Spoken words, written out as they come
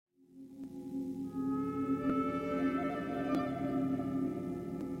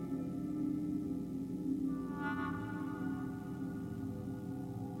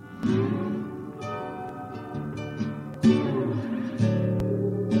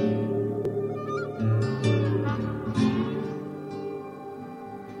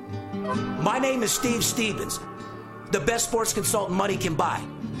name is Steve Stevens, the best sports consultant money can buy.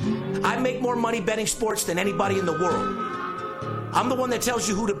 I make more money betting sports than anybody in the world. I'm the one that tells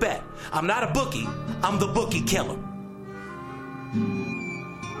you who to bet. I'm not a bookie. I'm the bookie killer.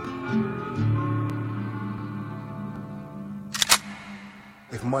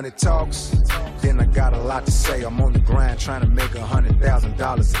 If money talks, then I got a lot to say. I'm on the grind trying to make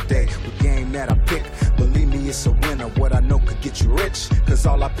 $100,000 a day. The game that I pick, believe me, it's a winner. What I know could get you rich, cause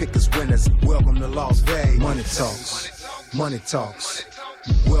all I pick is winners. Welcome to Las Vegas. Money talks, money talks.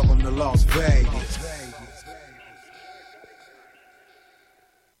 Welcome to Las Vegas.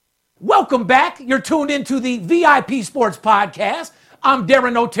 Welcome back. You're tuned into the VIP Sports Podcast. I'm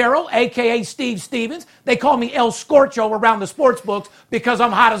Darren Otero, a.k.a. Steve Stevens. They call me El Scorcho around the sports books because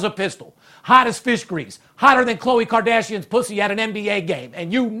I'm hot as a pistol, hot as fish grease, hotter than Khloe Kardashian's pussy at an NBA game.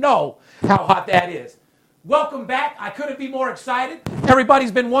 And you know how hot that is. Welcome back. I couldn't be more excited.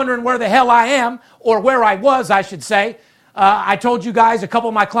 Everybody's been wondering where the hell I am, or where I was, I should say. I told you guys, a couple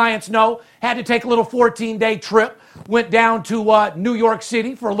of my clients know, had to take a little 14-day trip. Went down to New York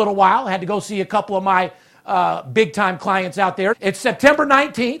City for a little while. Had to go see a couple of my big-time clients out there. It's September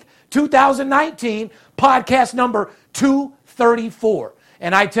 19th, 2019, podcast number 234.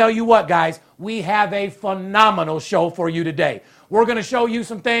 And I tell you what, guys, we have a phenomenal show for you today. We're going to show you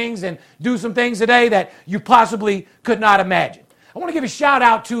some things and do some things today that you possibly could not imagine. I want to give a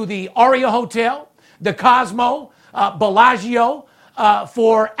shout-out to the Aria Hotel, the Cosmo, Bellagio,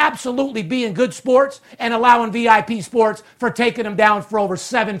 for absolutely being good sports and allowing VIP Sports for taking them down for over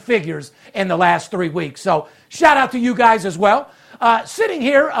 7 figures in the last 3 weeks. So shout out to you guys as well. Sitting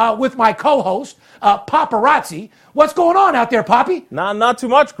here with my co-host, Paparazzi. What's going on out there, Poppy? Not too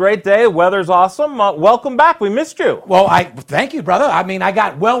much. Great day. Weather's awesome. Welcome back. We missed you. Well, thank you, brother. I mean, I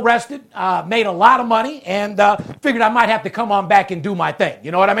got well rested, made a lot of money, and figured I might have to come on back and do my thing.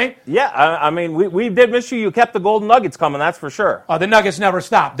 You know what I mean? Yeah, I mean, we did miss you. You kept the Golden Nuggets coming, that's for sure. The Nuggets never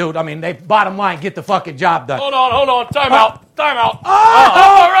stop, dude. I mean, they bottom line, get the fucking job done. Hold on. Time out.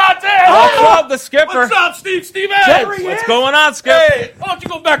 What's up, the skipper? What's up, Steve Stevens? What's going on, Skip? Hey, why don't you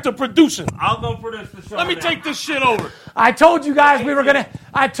go back to producing? I'll go produce the show. Let me take this shit over. I told you guys we were gonna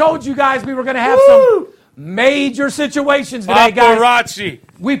have some major situations today, guys. Paparazzi.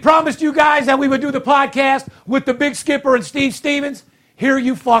 We promised you guys that we would do the podcast with the Big Skipper and Steve Stevens. Here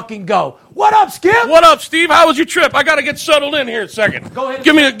you fucking go. What up, Skip? What up, Steve? How was your trip? I got to get settled in here a second. Go ahead.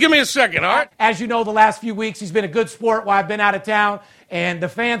 Give me a second, all right? As you know, the last few weeks he's been a good sport while I've been out of town, and the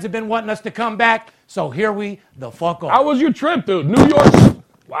fans have been wanting us to come back. So here we the fuck are. How was your trip, dude? New York?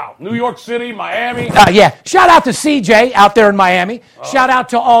 Wow. New York City, Miami. Yeah. Shout out to CJ out there in Miami. Shout out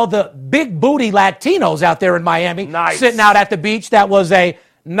to all the big booty Latinos out there in Miami. Nice. Sitting out at the beach. That was a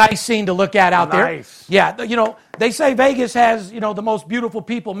nice scene to look at out there. Yeah. You know, they say Vegas has, the most beautiful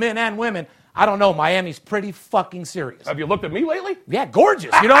people, men and women. I don't know. Miami's pretty fucking serious. Have you looked at me lately? Yeah,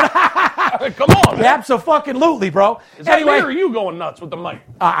 gorgeous. You know what Come on, man. Abso-fucking-lutely, bro. Is that me or are you going nuts with the mic?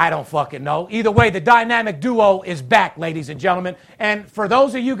 I don't fucking know. Either way, the dynamic duo is back, ladies and gentlemen. And for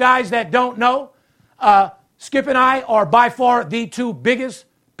those of you guys that don't know, Skip and I are by far the 2 biggest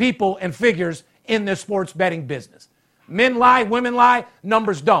people and figures in this sports betting business. Men lie, women lie,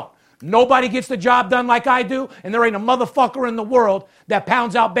 numbers don't. Nobody gets the job done like I do, and there ain't a motherfucker in the world that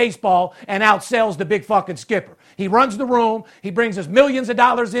pounds out baseball and outsells the big fucking Skipper. He runs the room. He brings us millions of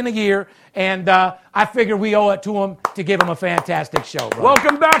dollars in a year, and I figure we owe it to him to give him a fantastic show, bro.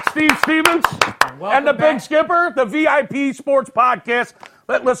 Welcome back, Steve Stevens. And the Big Skipper, the VIP Sports Podcast.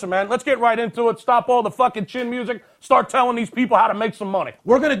 Listen, man, let's get right into it. Stop all the fucking chin music. Start telling these people how to make some money.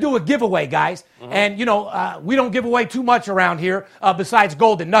 We're going to do a giveaway, guys. Mm-hmm. And, we don't give away too much around here besides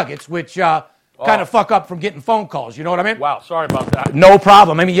Golden Nuggets, which kind of fuck up from getting phone calls. You know what I mean? Wow, sorry about that. No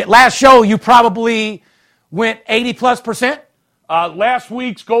problem. I mean, last show, you probably went 80+%. Last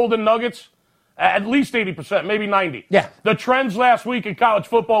week's Golden Nuggets, at least 80%, maybe 90%. Yeah. The trends last week in college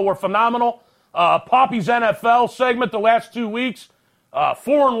football were phenomenal. Poppy's NFL segment the last 2 weeks,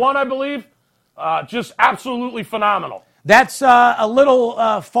 4-1, I believe. Just absolutely phenomenal. That's a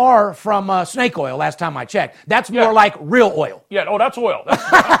little far from snake oil last time I checked. That's more like real oil. Yeah, that's oil.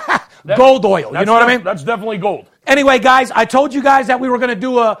 That's gold oil, you know what I mean? That's definitely gold. Anyway, guys, I told you guys that we were going to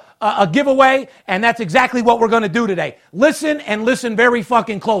do a giveaway, and that's exactly what we're going to do today. Listen and listen very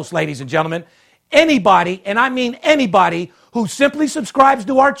fucking close, ladies and gentlemen. Anybody, and I mean anybody, who simply subscribes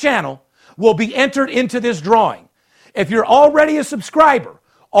to our channel will be entered into this drawing. If you're already a subscriber,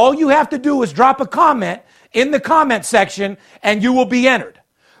 all you have to do is drop a comment in the comment section, and you will be entered.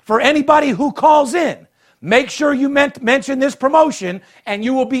 For anybody who calls in, make sure you mention this promotion, and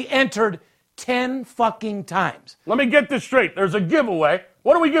you will be entered 10 fucking times. Let me get this straight. There's a giveaway.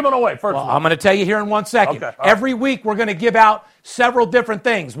 What are we giving away, first of all? I'm going to tell you here in 1 second. Okay, Every week we're going to give out several different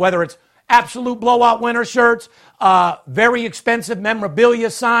things, whether it's absolute blowout winner shirts, very expensive memorabilia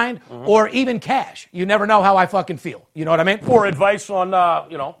signed, or even cash. You never know how I fucking feel. You know what I mean? For advice on,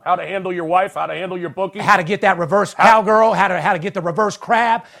 how to handle your wife, how to handle your bookie. How to get that reverse cowgirl, how to get the reverse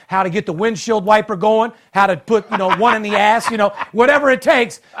crab, how to get the windshield wiper going, how to put, one in the ass, whatever it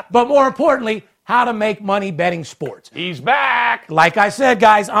takes. But more importantly, how to make money betting sports. He's back. Like I said,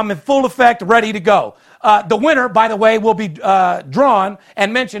 guys, I'm in full effect, ready to go. The winner, by the way, will be drawn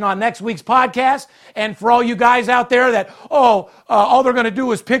and mentioned on next week's podcast. And for all you guys out there that, all they're going to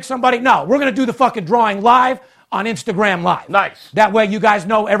do is pick somebody. No, we're going to do the fucking drawing live on Instagram Live. Nice. That way you guys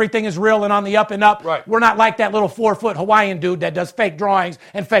know everything is real and on the up and up. Right. We're not like that little 4-foot Hawaiian dude that does fake drawings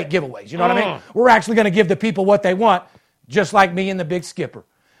and fake giveaways. You know what I mean? We're actually going to give the people what they want, just like me and the Big Skipper.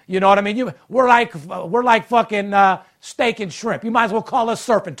 You know what I mean? We're like fucking steak and shrimp. You might as well call us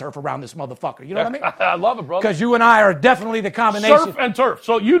surf and turf around this motherfucker. You know what I mean? I love it, brother. Because you and I are definitely the combination. Surf and turf.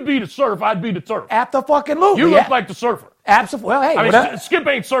 So you'd be the surf, I'd be the turf. At the fucking loop. You look like the surfer. Absolutely. Well, hey. I mean, Skip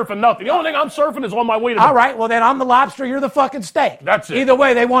ain't surfing nothing. The only thing I'm surfing is on my way to all right. Well, then I'm the lobster. You're the fucking steak. That's it. Either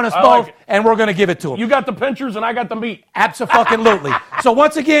way, they want us I both, like it. and we're going to give it to them. You got the pinchers, and I got the meat. Absolutely. So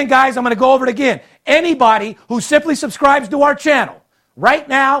once again, guys, I'm going to go over it again. Anybody who simply subscribes to our channel right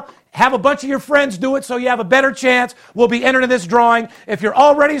now, have a bunch of your friends do it so you have a better chance. We'll be entered in this drawing. If you're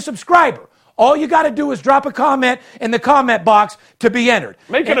already a subscriber, all you got to do is drop a comment in the comment box to be entered.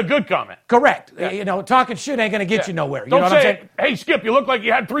 Make it a good comment. Correct. Yeah. Talking shit ain't going to get you nowhere. You Don't know what say, I'm saying? hey, Skip, you look like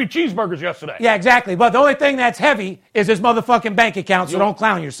you had 3 cheeseburgers yesterday. Yeah, exactly. But the only thing that's heavy is his motherfucking bank account, so don't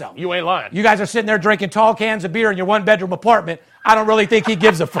clown yourself. You ain't lying. You guys are sitting there drinking tall cans of beer in your one-bedroom apartment. I don't really think he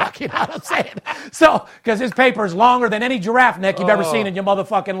gives a fuck. You know what I'm saying? So, because his paper is longer than any giraffe neck you've ever seen in your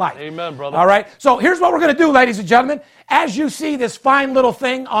motherfucking life. Amen, brother. All right? So here's what we're going to do, ladies and gentlemen. As you see this fine little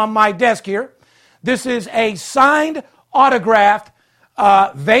thing on my desk here, this is a signed, autographed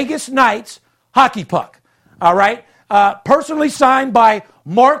Vegas Knights hockey puck. All right? Personally signed by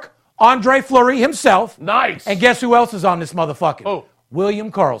Marc-Andre Fleury himself. Nice. And guess who else is on this motherfucker? Oh.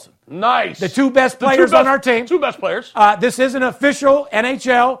 William Karlsson. Nice. The two best players on our team. 2 best players. This is an official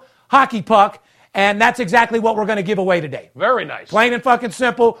NHL hockey puck, and that's exactly what we're going to give away today. Very nice. Plain and fucking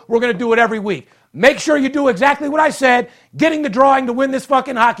simple. We're going to do it every week. Make sure you do exactly what I said, getting the drawing to win this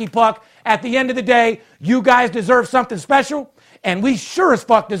fucking hockey puck. At the end of the day, you guys deserve something special, and we sure as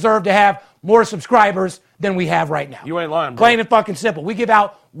fuck deserve to have more subscribers than we have right now. You ain't lying, bro. Plain and fucking simple. We give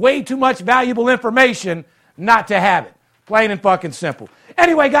out way too much valuable information not to have it. Plain and fucking simple.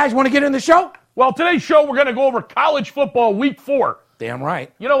 Anyway, guys, want to get in the show? Well, today's show, we're going to go over college football week 4. Damn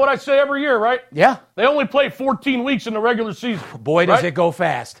right. You know what I say every year, right? Yeah. They only play 14 weeks in the regular season. Boy, does right? it go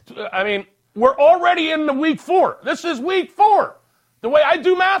fast. I mean, we're already in the week 4. This is week 4. The way I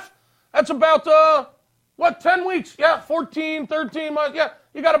do math, that's about, 10 weeks? Yeah, 14, 13 months. Yeah,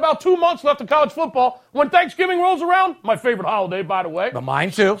 you got about 2 months left of college football. When Thanksgiving rolls around, my favorite holiday, by the way. But mine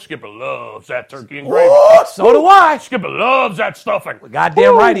too. Skipper loves that turkey and gravy. Ooh, so do I. Skipper loves that stuffing.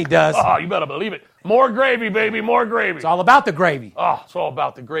 Goddamn right he does. Oh, you better believe it. More gravy, baby, more gravy. It's all about the gravy. Oh, it's all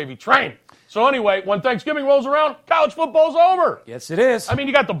about the gravy train. So anyway, when Thanksgiving rolls around, college football's over. Yes, it is. I mean,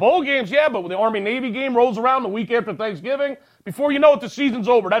 you got the bowl games, yeah, but when the Army-Navy game rolls around the week after Thanksgiving, before you know it, the season's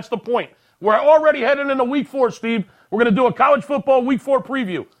over. That's the point. We're already heading into week 4, Steve. We're going to do a college football week 4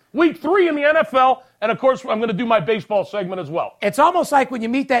 preview. Week 3 in the NFL, and of course, I'm going to do my baseball segment as well. It's almost like when you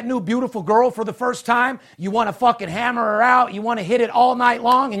meet that new beautiful girl for the first time, you want to fucking hammer her out, you want to hit it all night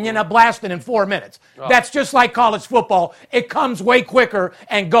long, and you end up blasting in 4 minutes. Oh. That's just like college football. It comes way quicker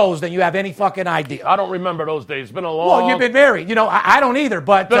and goes than you have any fucking idea. I don't remember those days. It's been a long... Well, you've been married. I don't either,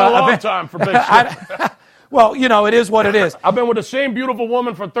 but... It's been a long time for big shit. Well, it is what it is. I've been with the same beautiful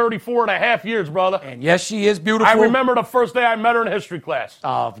woman for 34 and a half years, brother. And yes, she is beautiful. I remember the first day I met her in history class.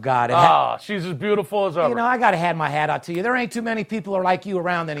 Oh, God. She's as beautiful as ever. I got to hand my hat out to you. There ain't too many people are like you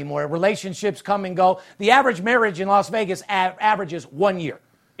around anymore. Relationships come and go. The average marriage in Las Vegas averages 1 year.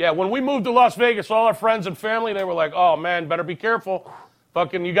 Yeah, when we moved to Las Vegas, all our friends and family, they were like, oh, man, better be careful.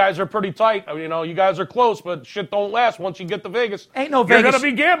 Fucking, you guys are pretty tight. I mean, you guys are close, but shit don't last once you get to Vegas. Ain't no Vegas. Vegas. You're going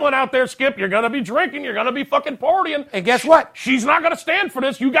to be gambling out there, Skip. You're going to be drinking. You're going to be fucking partying. And guess what? She's not going to stand for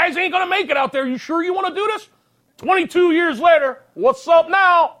this. You guys ain't going to make it out there. You sure you want to do this? 22 years later, what's up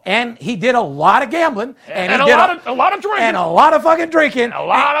now? And he did a lot of gambling. And a lot of drinking. And a lot of fucking drinking. And a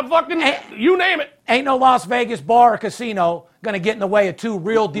lot of fucking, you name it. Ain't no Las Vegas bar or casino going to get in the way of 2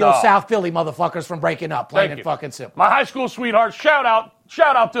 real deal South Philly motherfuckers from breaking up. Plain and fucking simple. My high school sweetheart, shout out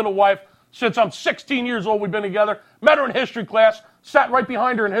to the wife. Since I'm 16 years old, we've been together. Met her in history class. Sat right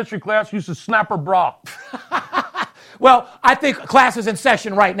behind her in history class. Used to snap her bra. Well, I think class is in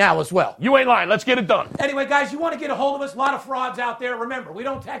session right now as well. You ain't lying. Let's get it done. Anyway, guys, you want to get a hold of us? A lot of frauds out there. Remember, we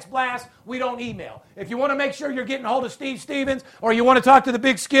don't text blast. We don't email. If you want to make sure you're getting a hold of Steve Stevens or you want to talk to the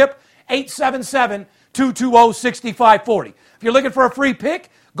Big Skip, 877-220-6540. If you're looking for a free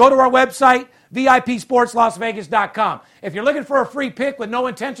pick, go to our website, VIPSportsLasVegas.com. If you're looking for a free pick with no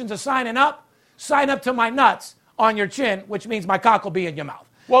intentions of sign up to my nuts on your chin, which means my cock will be in your mouth.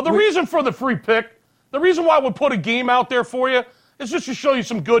 Well, the reason for the free pick, the reason why we put a game out there for you is just to show you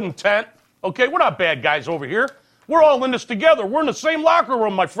some good intent. Okay, we're not bad guys over here. We're all in this together. We're in the same locker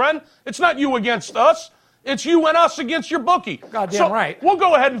room, my friend. It's not you against us. It's you and us against your bookie. Goddamn right. We'll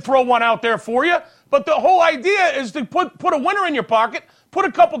go ahead and throw one out there for you. But the whole idea is to put a winner in your pocket, put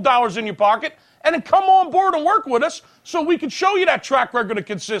a couple dollars in your pocket, and then come on board and work with us so we can show you that track record of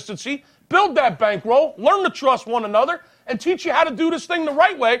consistency, build that bankroll, learn to trust one another, and teach you how to do this thing the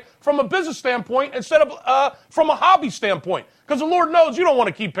right way from a business standpoint instead of from a hobby standpoint. Because the Lord knows you don't want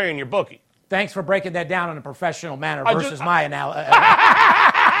to keep paying your bookie. Thanks for breaking that down in a professional manner versus my analogy.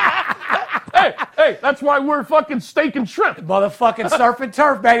 Hey, that's why we're fucking steak and shrimp. Motherfucking surf and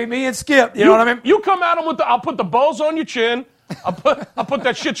turf, baby. Me and Skip. You know what I mean? You come at them with I'll put the balls on your chin. I'll put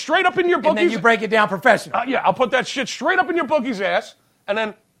that shit straight up in your bookie's. And then you break it down professional. Yeah, I'll put that shit straight up in your bookie's ass, and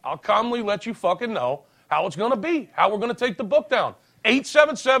then I'll calmly let you fucking know how it's going to be, how we're going to take the book down.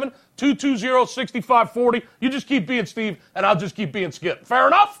 877-220-6540. You just keep being Steve, and I'll just keep being Skip. Fair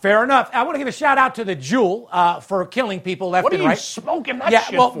enough? Fair enough. I want to give a shout-out to the Jewel for killing people left and right. What are you smoking that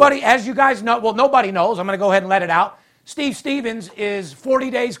shit well, for? buddy, as you guys know, well, nobody knows. I'm going to go ahead and let it out. Steve Stevens is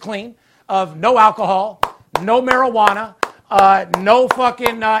 40 days clean of no alcohol, no marijuana, no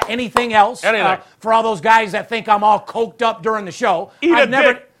fucking anything else. For all those guys that think I'm all coked up during the show. Eat a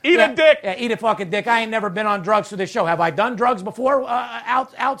dick. Yeah, eat a fucking dick. I ain't never been on drugs for this show. Have I done drugs before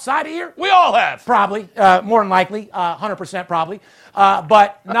outside of here? We all have. Probably. More than likely. 100% probably.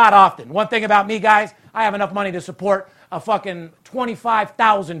 But not often. One thing about me, guys, I have enough money to support a fucking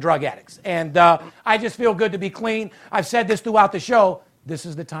 25,000 drug addicts. And I just feel good to be clean. I've said this throughout the show. This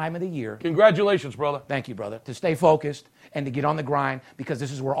is the time of the year. Congratulations, brother. Thank you, brother. To stay focused and to get on the grind because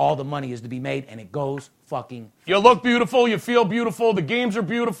this is where all the money is to be made, and it goes fucking. You look beautiful. You feel beautiful. The games are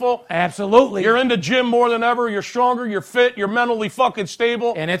beautiful. Absolutely. You're in the gym more than ever. You're stronger. You're fit. You're mentally fucking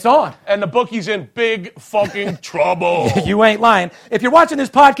stable. And it's on. And the bookie's in big fucking trouble. You ain't lying. If you're watching this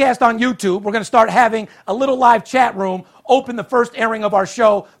podcast on YouTube, we're going to start having a little live chat room open the first airing of our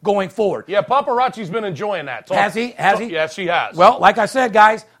show going forward. Yeah, Paparazzi's been enjoying that. Has he? Yes, he has. Well, like I said,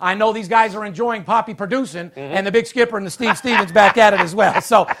 guys, I know these guys are enjoying Poppy producing, and the Big Skipper and the Steve Stevens back at it as well.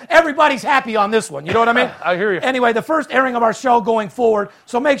 So everybody's happy on this one. You know what I mean? I hear you. Anyway, the first airing of our show going forward,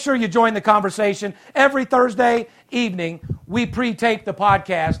 so make sure you join the conversation. Every Thursday evening, we pre-tape the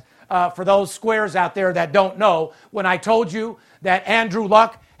podcast. For those squares out there that don't know, when I told you that Andrew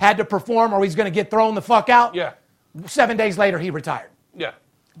Luck had to perform or he's going to get thrown the fuck out, 7 days later, he retired. Yeah.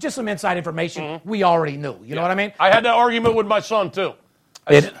 Just some inside information we already knew. You know what I mean? I had that argument with my son, too.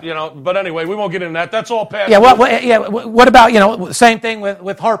 But anyway, we won't get into that. That's all past. Yeah, what about, same thing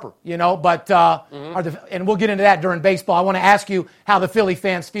with Harper, but, and we'll get into that during baseball. I want to ask you how the Philly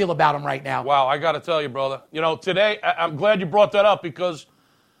fans feel about him right now. Wow, I got to tell you, brother. Today, I'm glad you brought that up because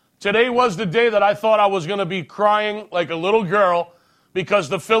today was the day that I thought I was going to be crying like a little girl because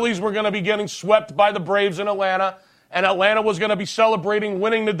the Phillies were going to be getting swept by the Braves in Atlanta, and Atlanta was going to be celebrating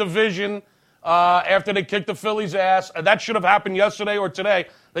winning the division after they kicked the Phillies' ass. That should have happened yesterday or today.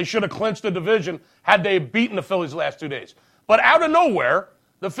 They should have clinched the division had they beaten the Phillies the last 2 days. But out of nowhere,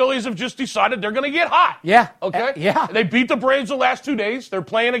 the Phillies have just decided they're going to get hot. Yeah. Okay? Yeah. They beat the Braves the last 2 days. They're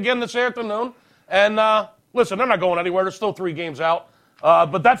playing again this afternoon. And listen, they're not going anywhere. There's still 3 games out.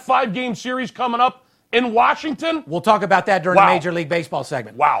 But that 5-game series coming up in Washington. We'll talk about that during the Major League Baseball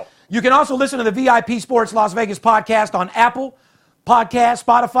segment. Wow. You can also listen to the VIP Sports Las Vegas podcast on Apple Podcast,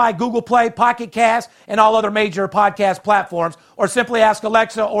 Spotify, Google Play, Pocket Cast, and all other major podcast platforms, or simply ask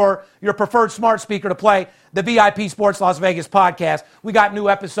Alexa or your preferred smart speaker to play the VIP Sports Las Vegas podcast. We got new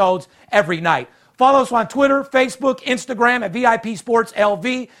episodes every night. Follow us on Twitter, Facebook, Instagram at VIP Sports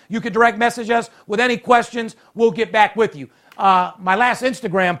LV. You can direct message us with any questions. We'll get back with you. My last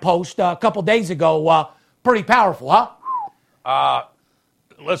Instagram post a couple days ago, pretty powerful, huh?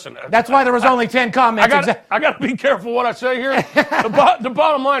 Listen. That's why there was only 10 comments. I got to be careful what I say here. The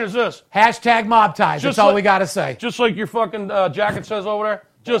bottom line is this. Hashtag mob ties. That's all we got to say. Just like your fucking jacket says over there.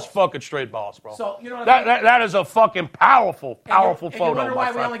 Just fucking straight balls, bro. So, you know that is a fucking powerful photo. You wonder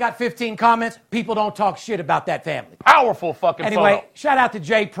why we only got 15 comments? People don't talk shit about that family. Powerful fucking photo. Anyway, shout out to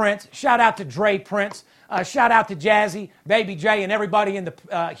Jay Prince. Shout out to Dre Prince. Shout out to Jazzy, Baby J, and everybody in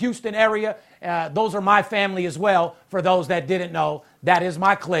the Houston area. Those are my family as well. For those that didn't know, that is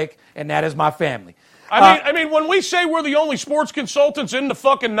my clique, and that is my family. I mean, when we say we're the only sports consultants in the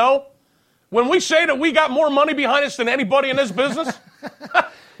fucking know, when we say that we got more money behind us than anybody in this business,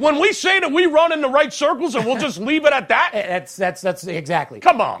 when we say that we run in the right circles and we'll just leave it at that, that's exactly.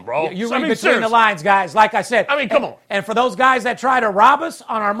 Come on, bro. You read between the lines, guys. Like I said. I mean, come on. And for those guys that try to rob us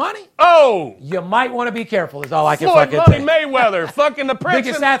on our money, you might want to be careful. Is all I can fucking say. Floyd Money Mayweather, fucking the Prince.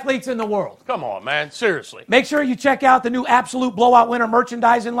 Biggest athletes in the world. Come on, man. Seriously. Make sure you check out the new Absolute Blowout Winner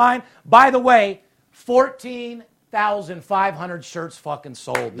merchandising line. By the way, 14,500 shirts fucking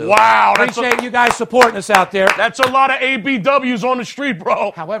sold, dude. Wow. Appreciate you guys supporting us out there. That's a lot of ABWs on the street,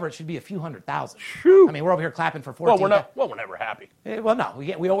 bro. However, it should be a few 100,000. Whew. I mean, we're over here clapping for 14,000. Well, we're never happy. Well, no,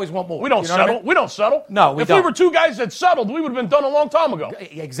 we always want more. We don't settle. I mean? We don't settle. No, we don't. If we were two guys that settled, we would have been done a long time ago.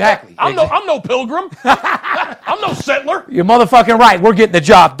 Exactly. I'm no pilgrim. I'm no settler. You're motherfucking right. We're getting the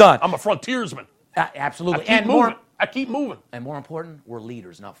job done. I'm a frontiersman. Absolutely. I keep moving. And more important, we're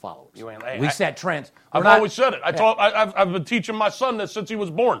leaders, not followers. Hey, we set trends. I've always said it. I've been teaching my son this since he was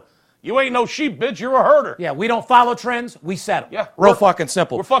born. You ain't no sheep, bitch. You're a herder. Yeah, we don't follow trends. We set them. Yeah, real fucking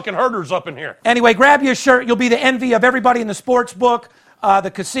simple. We're fucking herders up in here. Anyway, grab your shirt. You'll be the envy of everybody in the sports book,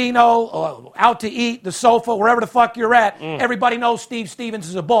 the casino, out to eat, the sofa, wherever the fuck you're at. Everybody knows Steve Stevens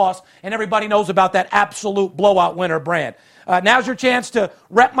is a boss, and everybody knows about that Absolute Blowout Winner brand. Now's your chance to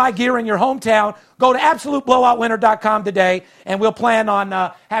rep my gear in your hometown. Go to AbsoluteBlowoutWinner.com today, and we'll plan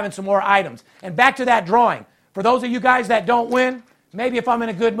on having some more items. And back to that drawing. For those of you guys that don't win, maybe if I'm in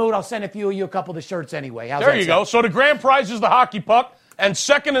a good mood, I'll send a few of you a couple of the shirts anyway. There you go. So the grand prize is the hockey puck, and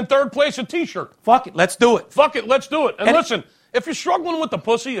second and third place a T-shirt. Fuck it. Let's do it. Fuck it. Let's do it. And listen, if you're struggling with the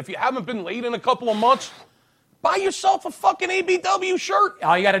pussy, if you haven't been laid in a couple of months, buy yourself a fucking ABW shirt.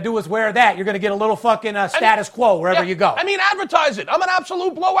 All you got to do is wear that. You're going to get a little fucking status quo wherever you go. I mean, advertise it. I'm an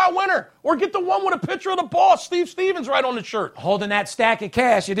Absolute Blowout Winner. Or get the one with a picture of the boss, Steve Stevens, right on the shirt. Holding that stack of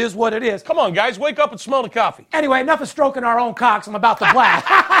cash. It is what it is. Come on, guys. Wake up and smell the coffee. Anyway, enough of stroking our own cocks. I'm about to blast.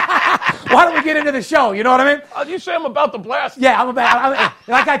 Why don't we get into the show? You know what I mean? You say I'm about to blast? Yeah,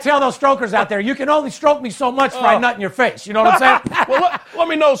 like I tell those strokers out there, you can only stroke me so much before I nut in your face. You know what I'm saying? Well, let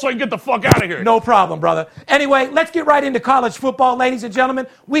me know so I can get the fuck out of here. No problem, brother. Anyway, let's get right into college football, ladies and gentlemen.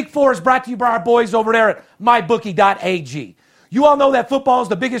 Week 4 is brought to you by our boys over there at MyBookie.ag. You all know that football is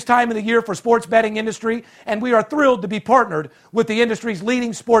the biggest time of the year for sports betting industry, and we are thrilled to be partnered with the industry's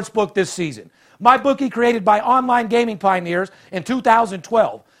leading sports book this season. MyBookie, created by online gaming pioneers in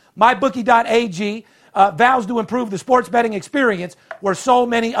 2012. MyBookie.ag vows to improve the sports betting experience where so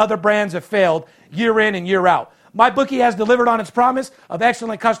many other brands have failed year in and year out. MyBookie has delivered on its promise of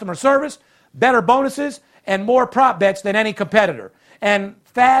excellent customer service, better bonuses, and more prop bets than any competitor. And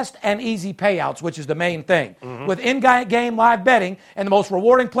fast and easy payouts, which is the main thing. With in-game live betting and the most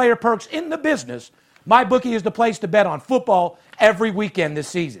rewarding player perks in the business, MyBookie is the place to bet on football every weekend this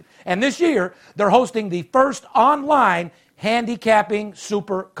season. And this year, they're hosting the first online handicapping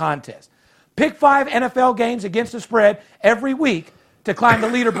super contest. Pick 5 NFL games against the spread every week to climb the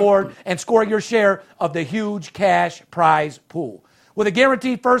leaderboard and score your share of the huge cash prize pool, with a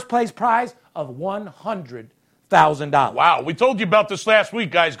guaranteed first place prize of $100,000. Wow, we told you about this last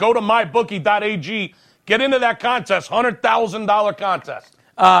week, guys. Go to mybookie.ag. Get into that contest, $100,000 contest.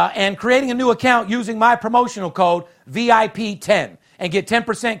 And creating a new account using my promotional code VIP10 and get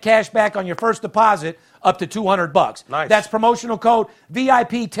 10% cash back on your first deposit up to $200. Nice. That's promotional code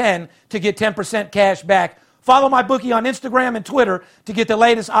VIP10 to get 10% cash back. Follow MyBookie on Instagram and Twitter to get the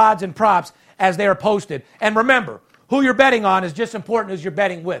latest odds and props as they are posted. And remember, who you're betting on is just as important as you're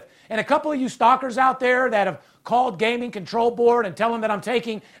betting with. And a couple of you stalkers out there that have called Gaming Control Board and tell them that I'm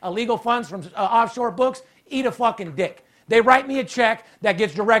taking illegal funds from offshore books, eat a fucking dick. They write me a check that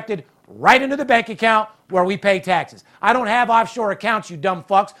gets directed right into the bank account where we pay taxes. I don't have offshore accounts, you dumb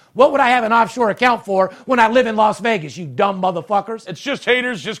fucks. What would I have an offshore account for when I live in Las Vegas, you dumb motherfuckers? It's just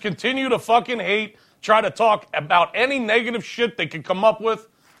haters. Just continue to fucking hate. Try to talk about any negative shit they can come up with.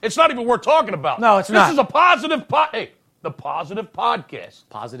 It's not even worth talking about. No, it's not. This is a positive the Positive Podcast.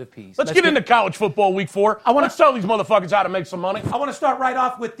 Positive piece. Let's get into college football week 4. Let's tell these motherfuckers how to make some money. I want to start right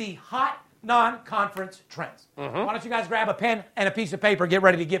off with the hot non-conference trends. Why don't you guys grab a pen and a piece of paper and get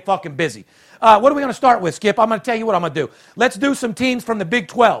ready to get fucking busy. What are we going to start with, Skip? I'm going to tell you what I'm going to do. Let's do some teams from the Big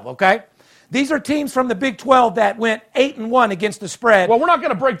 12, okay? These are teams from the Big 12 that went 8-1 against the spread. Well, we're not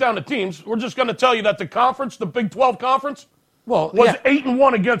going to break down the teams. We're just going to tell you that the conference, the Big 12 conference, was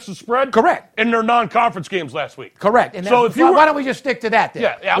 8-1 against the spread. Correct. In their non-conference games last week. Correct. And so why don't we just stick to that then?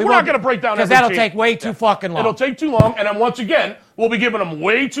 Yeah. We're not going to break down because that'll take way too fucking long. It'll take too long. And then once again, we'll be giving them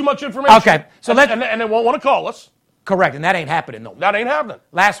way too much information. Okay, so and they won't want to call us. Correct, and that ain't happening no more. That ain't happening.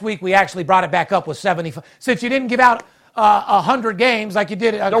 Last week, we actually brought it back up with 75. Since you didn't give out 100 games like you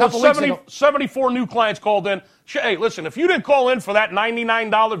did a couple weeks ago. 74 new clients called in. Hey, listen, if you didn't call in for that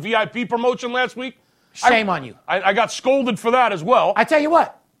 $99 VIP promotion last week, shame on you. I got scolded for that as well. I tell you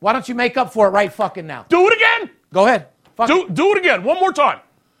what, why don't you make up for it right fucking now? Do it again. Go ahead. Do it again. One more time.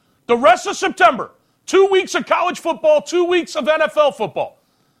 The rest of September, 2 weeks of college football, 2 weeks of NFL football.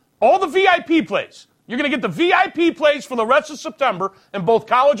 All the VIP plays. You're going to get the VIP plays for the rest of September in both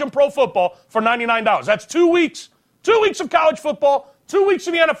college and pro football for $99. That's 2 weeks. 2 weeks of college football, 2 weeks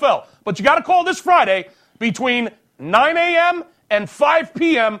of the NFL. But you got to call this Friday between 9 a.m. and 5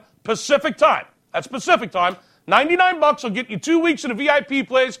 p.m. Pacific time. That's Pacific time. $99 will get you 2 weeks of the VIP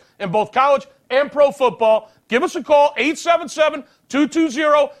plays in both college and pro football. Give us a call,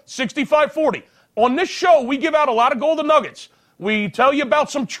 877-220-6540. On this show, we give out a lot of golden nuggets. We tell you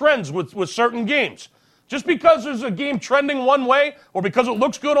about some trends with certain games. Just because there's a game trending one way or because it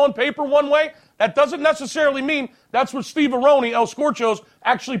looks good on paper one way, that doesn't necessarily mean that's where Steve Aroni, El Scorcho's,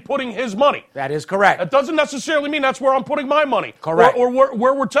 actually putting his money. That is correct. That doesn't necessarily mean that's where I'm putting my money. Correct. Or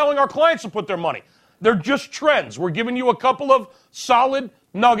where we're telling our clients to put their money. They're just trends. We're giving you a couple of solid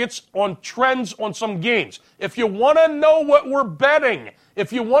nuggets on trends on some games. If you want to know what we're betting,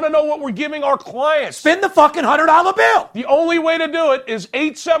 if you want to know what we're giving our clients, spend the fucking $100 bill. The only way to do it is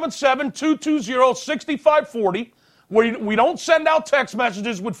 877-220-6540. We don't send out text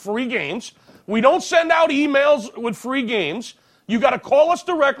messages with free games. We don't send out emails with free games. You got to call us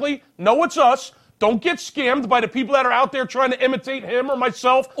directly. Know it's us. Don't get scammed by the people that are out there trying to imitate him or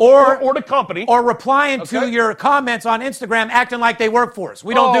myself or the company. Or replying to your comments on Instagram acting like they work for us.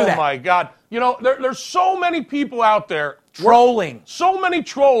 We don't do that. Oh, my God. You know, there's so many people out there. Trolling. So many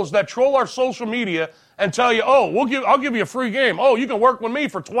trolls that troll our social media and tell you, oh, I'll give you a free game. Oh, you can work with me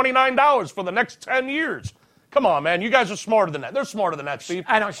for $29 for the next 10 years. Come on, man. You guys are smarter than that. They're smarter than that, Steve.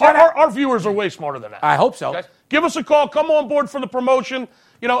 I know. Our viewers are way smarter than that. I hope so. Okay? Give us a call. Come on board for the promotion.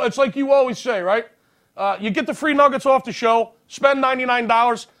 You know, it's like you always say, right? You get the free nuggets off the show. Spend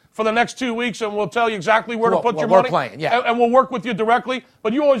 $99 for the next 2 weeks, and we'll tell you exactly where to put your money. We're playing, yeah. And we'll work with you directly.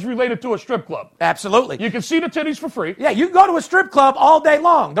 But you always relate it to a strip club. Absolutely. You can see the titties for free. Yeah, you can go to a strip club all day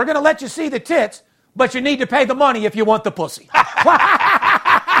long. They're going to let you see the tits, but you need to pay the money if you want the pussy.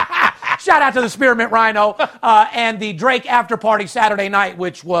 Shout out to the Spearmint Rhino and the Drake after party Saturday night,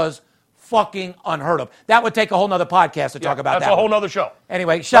 which was fucking unheard of. That would take a whole nother podcast to talk about that. That's a whole nother show.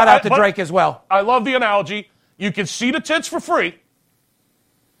 Anyway, shout out to Drake as well. I love the analogy. You can see the tits for free,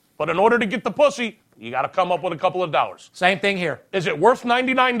 but in order to get the pussy, you got to come up with a couple of dollars. Same thing here. Is it worth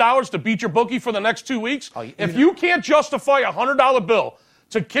 $99 to beat your bookie for the next 2 weeks? If you can't justify a $100 bill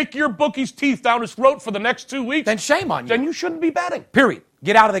to kick your bookie's teeth down his throat for the next 2 weeks, then shame on you. Then you shouldn't be betting. Period.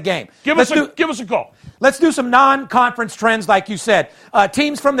 Get out of the game. Give us a call. Let's do some non-conference trends, like you said.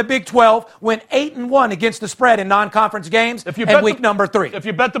 Teams from the Big 12 went 8-1 against the spread in non-conference games in week number 3. If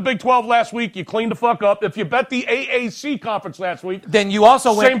you bet the Big 12 last week, you cleaned the fuck up. If you bet the AAC conference last week, then you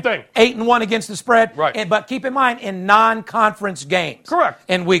also went same thing. 8-1 against the spread. Right. But keep in mind, in non-conference games. Correct.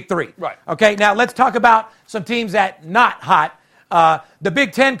 In week 3. Right. Okay, now let's talk about some teams that not hot. The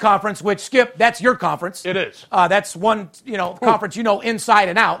Big Ten Conference, which, Skip, that's your conference. It is. That's one, conference inside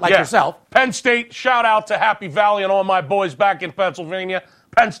and out, like yourself. Penn State, shout out to Happy Valley and all my boys back in Pennsylvania.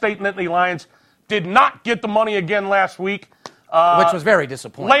 Penn State Nittany Lions did not get the money again last week. Which was very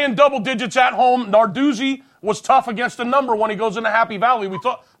disappointing. Laying double digits at home. Narduzzi was tough against the number when he goes into Happy Valley.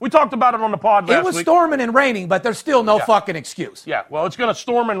 We talked about it on the pod last week. It was storming and raining, but there's still no fucking excuse. Yeah, well, it's going to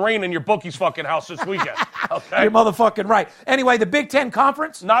storm and rain in your bookie's fucking house this weekend. Okay? You're motherfucking right. Anyway, the Big Ten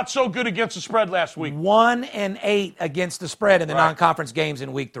Conference. Not so good against the spread last week. 1-8 against the spread in the non-conference games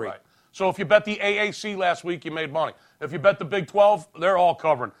in week 3. Right. So if you bet the AAC last week, you made money. If you bet the Big 12, they're all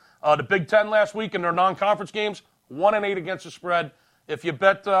covering. The Big 10 last week in their non-conference games, 1-8 against the spread. If you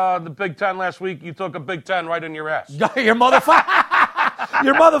bet the Big 10 last week, you took a Big 10 right in your ass. You're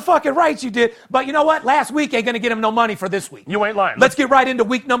motherfucking right, you did. But you know what? Last week ain't going to get him no money for this week. You ain't lying. Let's get right into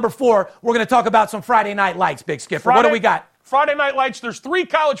week number 4. We're going to talk about some Friday Night Lights, Big Skipper. What do we got? Friday Night Lights, there's 3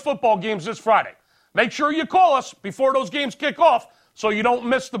 college football games this Friday. Make sure you call us before those games kick off so you don't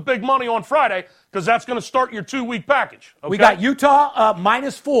miss the big money on Friday, because that's going to start your 2-week package. Okay? We got Utah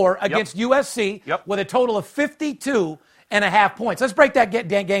 -4 against USC with a total of 52.5 points. Let's break that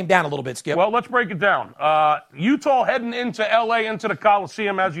game down a little bit, Skip. Well, let's break it down. Utah heading into L.A., into the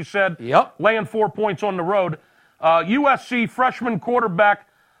Coliseum, as you said. Laying 4 points on the road. USC freshman quarterback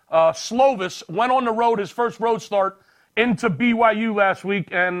Slovis went on the road, his first road start, into BYU last week,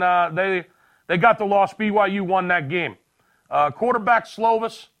 and they got the loss. BYU won that game. Quarterback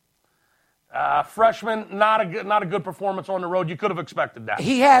Slovis. Freshman, not a good performance on the road. You could have expected that.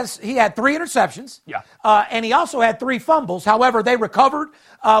 He had 3 interceptions. Yeah. And he also had 3 fumbles. However, they recovered,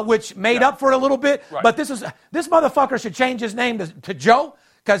 which made up for it a little bit. Right. But this motherfucker should change his name to Joe,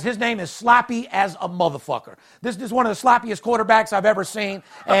 because his name is sloppy as a motherfucker. This is one of the sloppiest quarterbacks I've ever seen,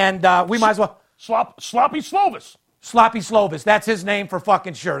 and we might as well. Sloppy Slovis. Sloppy Slovis. That's his name for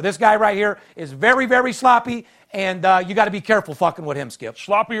fucking sure. This guy right here is very, very sloppy, and you got to be careful fucking with him, Skip.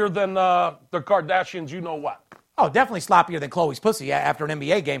 Sloppier than the Kardashians, you know what. Oh, definitely sloppier than Chloe's pussy after an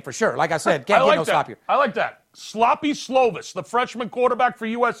NBA game for sure. Like I said, can't get no sloppier. I like that. Sloppy Slovis, the freshman quarterback for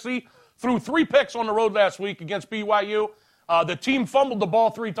USC, threw 3 picks on the road last week against BYU. The team fumbled the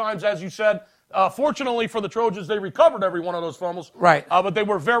ball 3 times, as you said. Fortunately for the Trojans, they recovered every one of those fumbles. Right. But they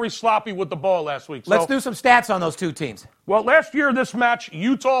were very sloppy with the ball last week. Let's do some stats on those 2 teams. Well, last year, this match,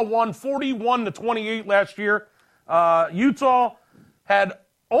 Utah won 41-28 last year. Utah had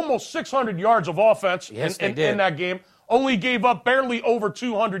almost 600 yards of offense in that game. Only gave up barely over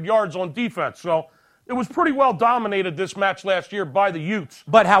 200 yards on defense. So it was pretty well dominated this match last year by the Utes.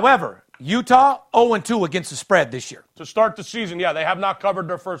 But however, Utah 0-2 against the spread this year. To start the season, yeah, they have not covered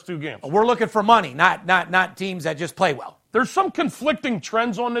their first 2 games. We're looking for money, not teams that just play well. There's some conflicting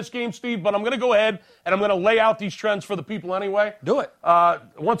trends on this game, Steve, but I'm going to go ahead and I'm going to lay out these trends for the people anyway. Do it.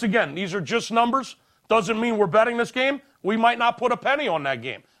 Once again, these are just numbers. Doesn't mean we're betting this game. We might not put a penny on that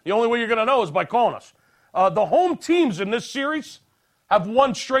game. The only way you're going to know is by calling us. The home teams in this series have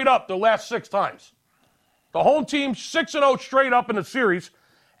won straight up the last 6 times. The home team 6-0 straight up in the series.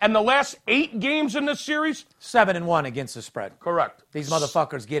 And the last 8 games in this series? 7-1 against the spread. Correct. These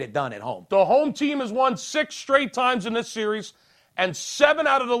motherfuckers get it done at home. The home team has won 6 straight times in this series, and 7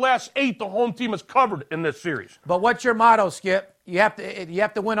 out of the last 8 the home team has covered in this series. But what's your motto, Skip? You have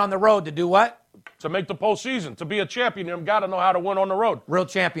to win on the road to do what? To make the postseason. To be a champion, you've got to know how to win on the road. Real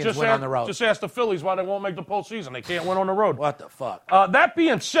champions win on the road. Just ask the Phillies why they won't make the postseason. They can't win on the road. What the fuck? That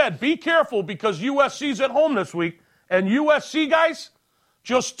being said, be careful because USC's at home this week, and USC, guys,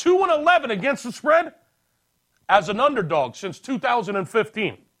 just 2-11 against the spread as an underdog since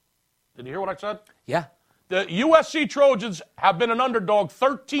 2015. Did you hear what I said? Yeah. The USC Trojans have been an underdog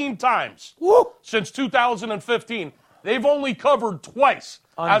 13 times since 2015. They've only covered twice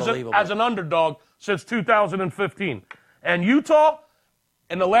as an underdog since 2015. And Utah,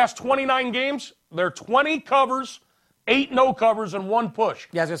 in the last 29 games, they're 20 covers, 8 no covers, and 1 push.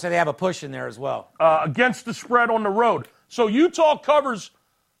 Yeah, I was going to say they have a push in there as well. Against the spread on the road. So Utah covers,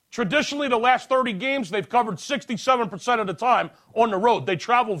 traditionally the last 30 games, they've covered 67% of the time on the road. They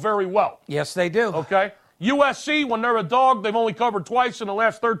travel very well. Yes, they do. Okay? USC, when they're a dog, they've only covered twice in the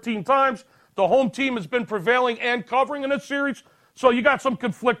last 13 times. The home team has been prevailing and covering in this series. So you got some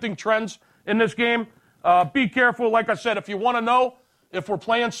conflicting trends in this game. Be careful. Like I said, if you want to know if we're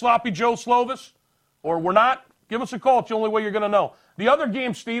playing Sloppy Joe Slovis or we're not, give us a call. It's the only way you're going to know. The other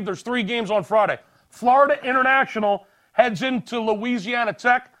game, Steve, there's 3 games on Friday. Florida International heads into Louisiana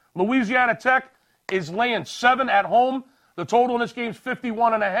Tech. Louisiana Tech is laying 7 at home. The total in this game is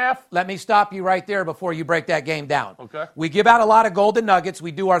 51.5. Let me stop you right there before you break that game down. Okay. We give out a lot of golden nuggets.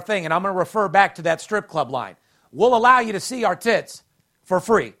 We do our thing, and I'm going to refer back to that strip club line. We'll allow you to see our tits for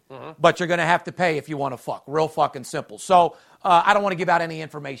free, but you're going to have to pay if you want to fuck. Real fucking simple. So I don't want to give out any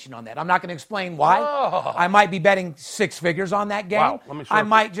information on that. I'm not going to explain why. Oh. I might be betting 6 figures on that game. Wow. Let me circle. I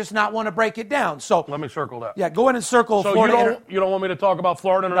might just not want to break it down. So Let me circle that. yeah, go in and circle So Florida. you don't want me to talk about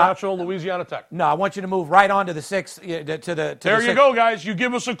Florida International, Louisiana Tech? No, I want you to move right on to the 6. There you go, guys. You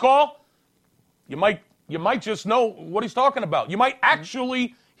give us a call. You might just know what he's talking about. You might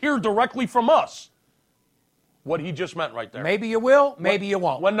actually hear directly from us what he just meant right there. Maybe you will, maybe you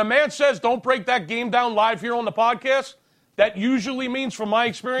won't. When the man says don't break that game down live here on the podcast, that usually means, from my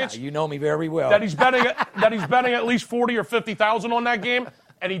experience, You know me very well. that he's betting at least 40 or 50,000 on that game,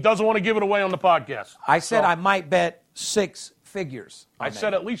 and he doesn't want to give it away on the podcast. I said I might bet 6 figures. I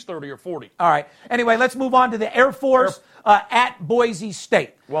said at least 30 or 40. All right. Anyway, let's move on to the Air Force at Boise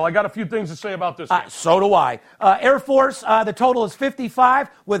State. Well, I got a few things to say about this game. So do I. Air Force, the total is 55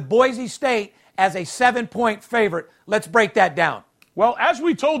 with Boise State as a 7-point favorite. Let's break that down. Well, as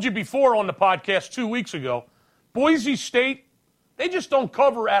we told you before on the podcast 2 weeks ago, Boise State, they just don't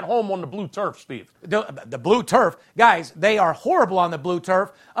cover at home on the blue turf, Steve. The blue turf, guys, they are horrible on the blue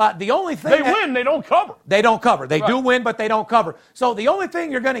turf. The only thing They win, they don't cover. They don't cover. They do Right. win, but they don't cover. So the only thing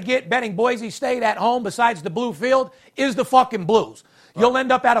you're going to get betting Boise State at home besides the blue field is the fucking Blues. You'll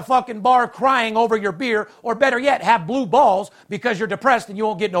end up at a fucking bar crying over your beer, or better yet, have blue balls because you're depressed and you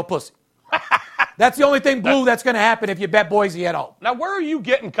won't get no pussy. That's the only thing blue that's going to happen if you bet Boise at home. Now, where are you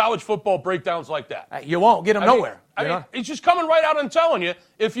getting college football breakdowns like that? You won't get them nowhere. I mean, it's just coming right out and telling you,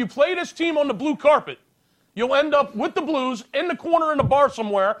 if you play this team on the blue carpet, you'll end up with the Blues in the corner in the bar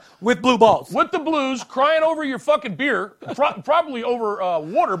somewhere. With blue balls. With the Blues, crying over your fucking beer, probably over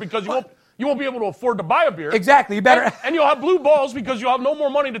water because you won't be able to afford to buy a beer. Exactly. You better. And you'll have blue balls because you'll have no more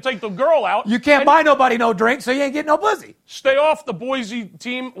money to take the girl out. You can't buy nobody no drink, so you ain't getting no pussy. Stay off the Boise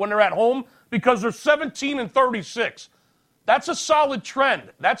team when they're at home because they're 17-36. That's a solid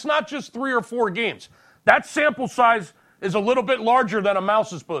trend. That's not just 3 or 4 games. That sample size is a little bit larger than a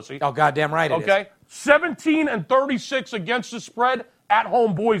mouse's pussy. Oh, goddamn right it is. Okay? 17-36 against the spread at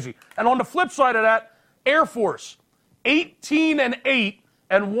home, Boise. And on the flip side of that, Air Force, 18-8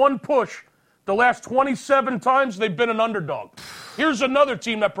 and 1 push. The last 27 times they've been an underdog. Here's another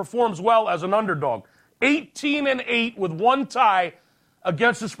team that performs well as an underdog. 18-8 with 1 tie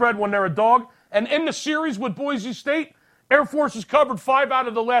against the spread when they're a dog. And in the series with Boise State, Air Force has covered 5 out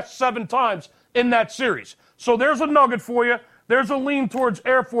of the last 7 times in that series. So there's a nugget for you. There's a lean towards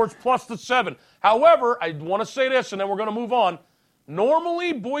Air Force plus the 7. However, I want to say this, and then we're going to move on.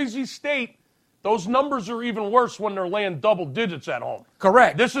 Normally, Boise State, those numbers are even worse when they're laying double digits at home.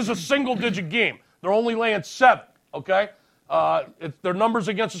 Correct. This is a single-digit game. They're only laying 7, okay? Their numbers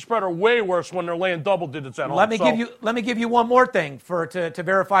against the spread are way worse when they're laying double digits at home. Let me give you one more thing to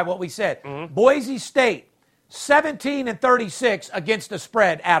verify what we said. Mm-hmm. Boise State, 17-36 against the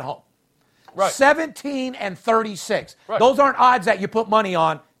spread at home. Right. 17-36. Right. Those aren't odds that you put money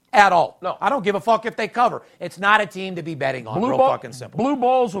on at all. No. I don't give a fuck if they cover. It's not a team to be betting on. Real fucking simple. Blue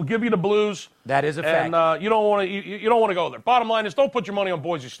balls will give you the Blues. That is a fact. And you don't want to go there. Bottom line is, don't put your money on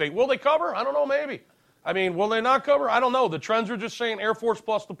Boise State. Will they cover? I don't know. Maybe. I mean, will they not cover? I don't know. The trends are just saying Air Force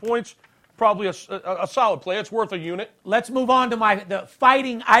plus the points. Probably a solid play. It's worth a unit. Let's move on to the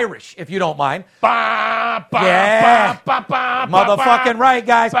Fighting Irish, if you don't mind. Motherfucking right,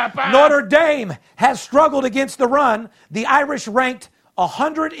 guys. Notre Dame has struggled against the run. The Irish ranked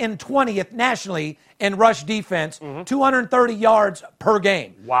 120th nationally in rush defense, 230 yards per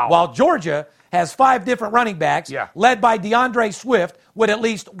game. Wow. While Georgia has 5 different running backs, led by DeAndre Swift, with at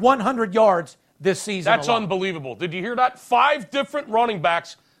least 100 yards this season. That's alone. unbelievable. Did you hear that? 5 different running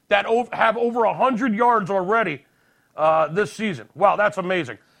backs that have over 100 yards already this season. Wow, that's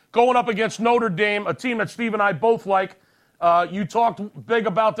amazing. Going up against Notre Dame, a team that Steve and I both like. You talked big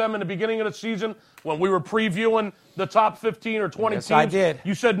about them in the beginning of the season when we were previewing the top 15 or 20 yes, teams. I did.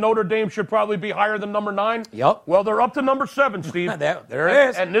 You said Notre Dame should probably be higher than number 9. Yep. Well, they're up to number 7, Steve. there it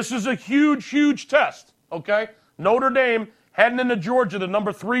is. And this is a huge, huge test, okay? Notre Dame heading into Georgia, the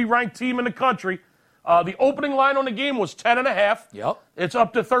number 3 ranked team in the country. The opening line on the game was 10.5. Yep. It's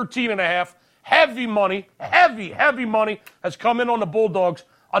up to 13.5. Heavy money has come in on the Bulldogs,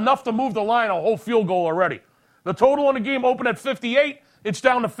 enough to move the line a whole field goal already. The total on the game opened at 58. It's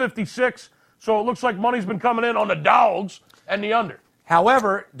down to 56. So it looks like money's been coming in on the Dogs and the under.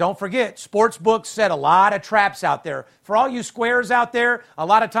 However, don't forget, sportsbooks set a lot of traps out there. For all you squares out there, a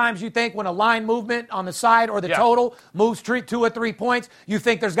lot of times you think when a line movement on the side or the total moves 2 or 3 points, you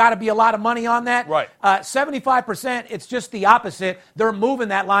think there's got to be a lot of money on that. Right. 75%, it's just the opposite. They're moving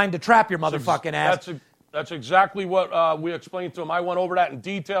that line to trap your motherfucking ass. That's exactly what we explained to him. I went over that in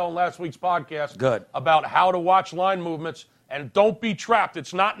detail in last week's podcast. Good. About how to watch line movements, and don't be trapped.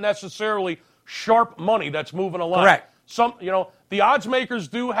 It's not necessarily sharp money that's moving a line. Correct. The odds makers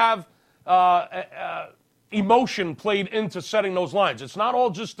do have emotion played into setting those lines. It's not all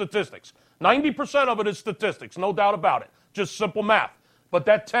just statistics. 90% of it is statistics, no doubt about it. Just simple math. But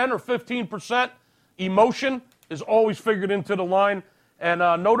that 10 or 15% emotion is always figured into the line. And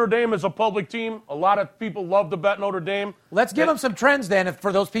Notre Dame is a public team. A lot of people love to bet Notre Dame. Let's give them some trends then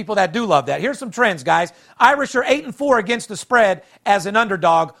for those people that do love that. Here's some trends, guys. Irish are 8-4 against the spread as an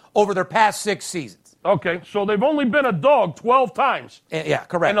underdog over their past 6 seasons. Okay, so they've only been a dog 12 times. Yeah,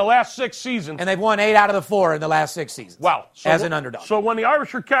 correct. In the last 6 seasons. And they've won 8 out of the 4 in the last 6 seasons. Wow. As an underdog. So when the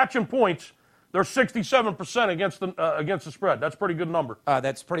Irish are catching points, they're 67% against the spread. That's a pretty good number.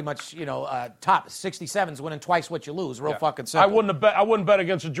 That's pretty much, top 67's winning twice what you lose. Real fucking simple. I wouldn't bet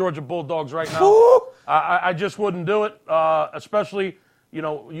against the Georgia Bulldogs right now. I just wouldn't do it, especially,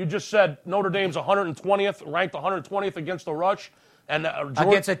 you just said Notre Dame's 120th, ranked 120th against the rush. And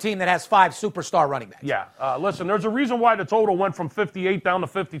against a team that has 5 superstar running backs. Yeah. Listen, there's a reason why the total went from 58 down to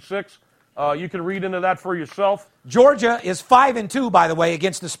 56. You can read into that for yourself. Georgia is 5-2, by the way,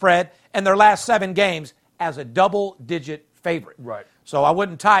 against the spread in their last 7 games as a double-digit favorite. Right. So I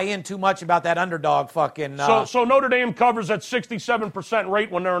wouldn't tie in too much about that underdog fucking. So Notre Dame covers at 67%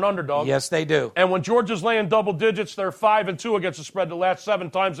 rate when they're an underdog. Yes, they do. And when Georgia's laying double digits, they're 5-2 against the spread. The last 7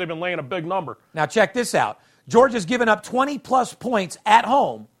 times they've been laying a big number. Now check this out. Georgia's given up 20-plus points at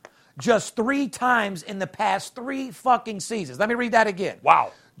home just 3 times in the past 3 fucking seasons. Let me read that again.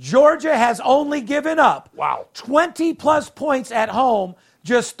 Wow. Georgia has only given up 20-plus points at home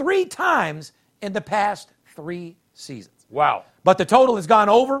just 3 times in the past 3 seasons. Wow. But the total has gone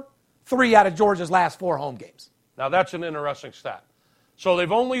over 3 out of Georgia's last 4 home games. Now that's an interesting stat. So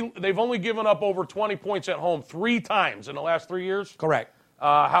they've only given up over 20 points at home 3 times in the last 3 years? Correct.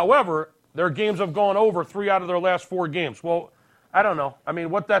 However, their games have gone over 3 out of their last 4 games. Well, I don't know. I mean,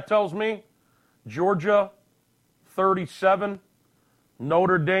 what that tells me, Georgia, 37,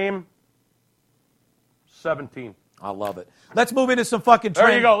 Notre Dame, 17. I love it. Let's move into some fucking trends.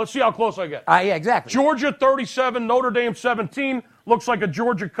 There you go. Let's see how close I get. Yeah, exactly. Georgia, 37, Notre Dame, 17. Looks like a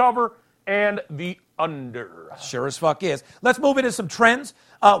Georgia cover and the under. Sure as fuck is. Let's move into some trends.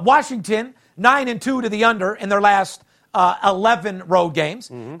 Washington, 9-2 to the under in their last 11 road games.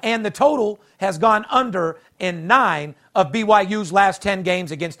 Mm-hmm. And the total has gone under in 9 of BYU's last 10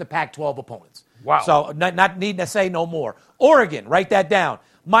 games against the Pac-12 opponents. Wow. So not needing to say no more. Oregon, write that down.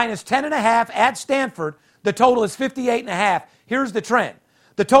 Minus 10.5 at Stanford. The total is 58.5. Here's the trend.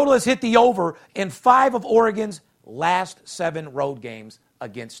 The total has hit the over in 5 of Oregon's last 7 road games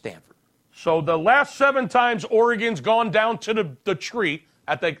against Stanford. So the last 7 times Oregon's gone down to the tree,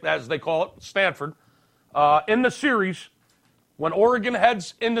 as they call it, Stanford, in the series, when Oregon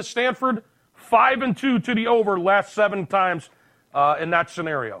heads into Stanford, 5-2 to the over last 7 times in that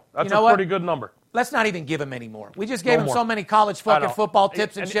scenario. That's a pretty good number. Let's not even give them any more. We just gave them so many college fucking football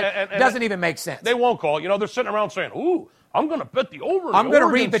tips and shit. It doesn't even make sense. They won't call. They're sitting around saying, ooh, I'm going to bet the over. I'm going to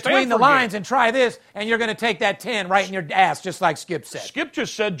read between the lines and try this, and you're going to take that 10 right in your ass, just like Skip said. Skip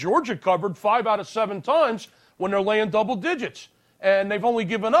just said Georgia covered 5 out of 7 times when they're laying double digits. And they've only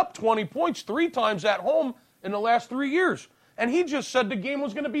given up 20 points 3 times at home in the last 3 years. And he just said the game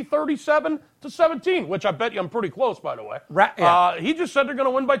was going to be 37-17, which I bet you I'm pretty close, by the way. Right, yeah. He just said they're going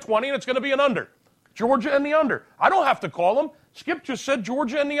to win by 20, and it's going to be an under. Georgia and the under. I don't have to call them. Skip just said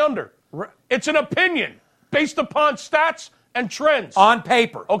Georgia and the under. It's an opinion based upon stats and trends. On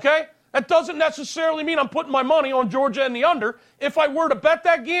paper. Okay? That doesn't necessarily mean I'm putting my money on Georgia and the under. If I were to bet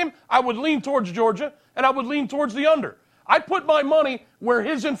that game, I would lean towards Georgia, and I would lean towards the under. I put my money where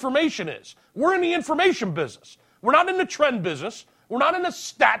his information is. We're in the information business. We're not in the trend business. We're not in the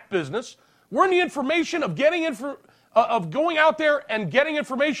stat business. We're in the information of going out there and getting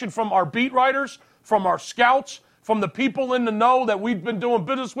information from our beat writers, from our scouts, from the people in the know that we've been doing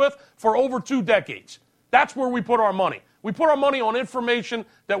business with for over 2 decades. That's where we put our money. We put our money on information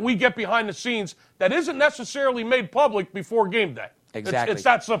that we get behind the scenes that isn't necessarily made public before game day. Exactly. It's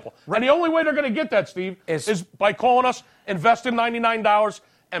that simple. And the only way they're going to get that, Steve, is by calling us, invest in $99,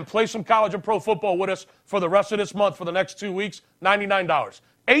 and play some college and pro football with us for the rest of this month for the next 2 weeks. $99.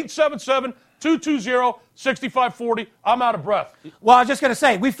 877-220-6540. I'm out of breath. Well, I was just going to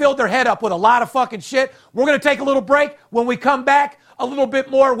say, we filled their head up with a lot of fucking shit. We're going to take a little break. When we come back, a little bit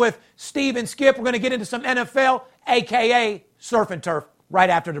more with Steve and Skip. We're going to get into some NFL, a.k.a. Surf and Turf, right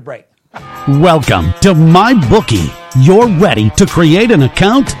after the break. Welcome to MyBookie. You're ready to create an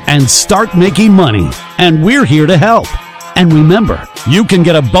account and start making money. And we're here to help. And remember, you can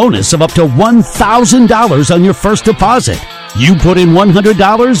get a bonus of up to $1,000 on your first deposit. You put in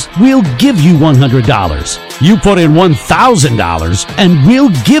 $100, we'll give you $100. You put in $1,000, and we'll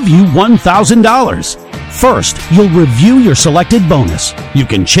give you $1,000. First, you'll review your selected bonus. You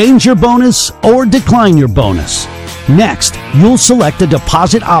can change your bonus or decline your bonus. Next, you'll select a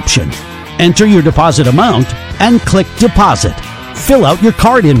deposit option. Enter your deposit amount and click Deposit. Fill out your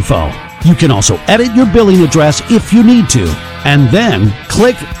card info. You can also edit your billing address if you need to, and then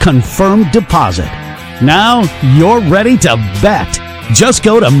click Confirm Deposit. Now you're ready to bet. Just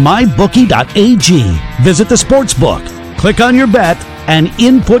go to mybookie.ag, visit the sportsbook, click on your bet, and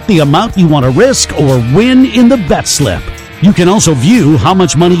input the amount you want to risk or win in the bet slip. You can also view how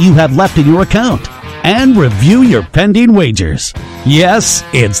much money you have left in your account and review your pending wagers. Yes,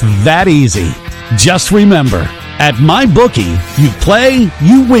 it's that easy. Just remember, at MyBookie, you play,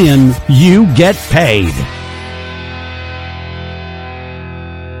 you win, you get paid.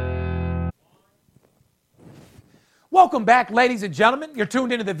 Welcome back, ladies and gentlemen. You're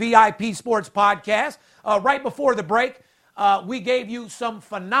tuned into the VIP Sports Podcast. Right before the break, we gave you some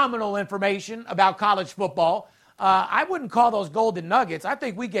phenomenal information about college football. I wouldn't call those golden nuggets. I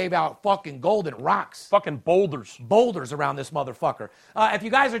think we gave out fucking golden rocks. Fucking boulders. Boulders around this motherfucker. If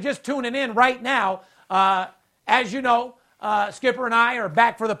you guys are just tuning in right now, as you know, Skipper and I are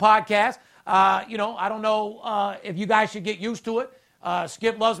back for the podcast. I don't know if you guys should get used to it.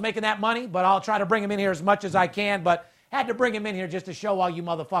 Skip loves making that money, but I'll try to bring him in here as much as I can. But had to bring him in here just to show all you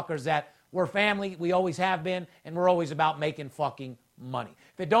motherfuckers that we're family. We always have been, and we're always about making fucking money.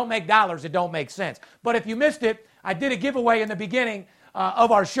 If it don't make dollars, it don't make sense. But if you missed it, I did a giveaway in the beginning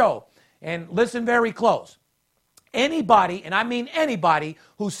of our show. And listen very close. Anybody, and I mean anybody,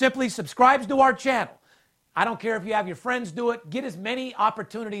 who simply subscribes to our channel, I don't care if you have your friends do it, get as many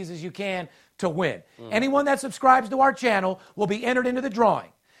opportunities as you can to win. Anyone that subscribes to our channel will be entered into the drawing.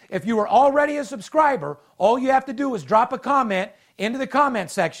 If you are already a subscriber, all you have to do is drop a comment into the comment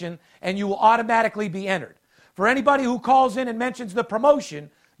section and you will automatically be entered. For anybody who calls in and mentions the promotion,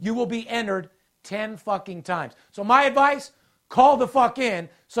 you will be entered 10 fucking times. So my advice, call the fuck in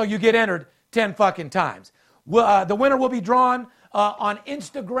so you get entered 10 fucking times. The winner will be drawn on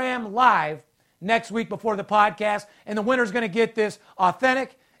Instagram Live next week before the podcast, and the winner's going to get this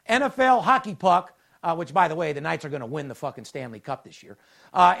authentic NFL hockey puck, which, by the way, the Knights are going to win the fucking Stanley Cup this year.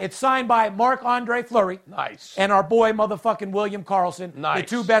 It's signed by Marc-Andre Fleury. Nice. And our boy, motherfucking William Karlsson. Nice. The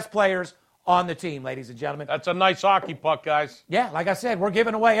two best players on the team, ladies and gentlemen. That's a nice hockey puck, guys. Yeah, like I said, we're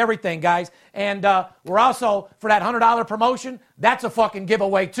giving away everything, guys. And we're also, for that $100 promotion, that's a fucking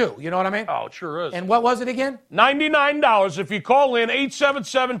giveaway, too. You know what I mean? Oh, it sure is. And what was it again? $99 if you call in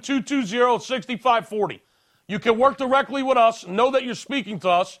 877-220-6540. You can work directly with us. Know that you're speaking to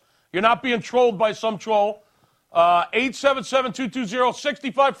us. You're not being trolled by some troll.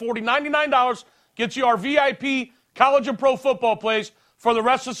 877-220-6540. $99 gets you our VIP college and pro football plays for the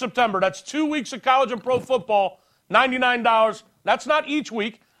rest of September. That's 2 weeks of college and pro football, $99. That's not each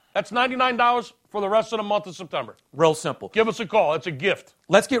week. That's $99 for the rest of the month of September. Real simple. Give us a call. It's a gift.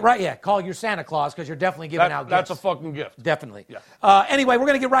 Let's get right. Yeah, call your Santa Claus because you're definitely giving out gifts. That's a fucking gift. Definitely. Yeah. Anyway, we're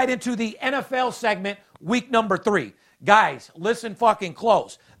going to get right into the NFL segment, week number 3. Guys, listen fucking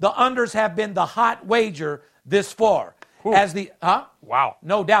close. The unders have been the hot wager this far. Ooh. Wow.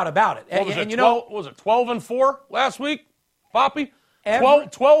 No doubt about it. What was and it, 12-4 last week, Poppy?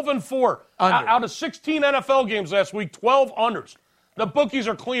 12-4. Under. Out of 16 NFL games last week, 12 unders. The bookies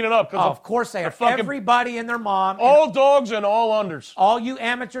are cleaning up. Of course they are. Everybody and their mom. All dogs and all unders. All you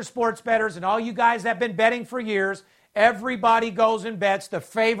amateur sports bettors and all you guys that have been betting for years, everybody goes and bets the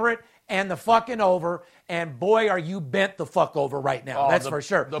favorite and the fucking over. And boy, are you bent the fuck over right now. That's for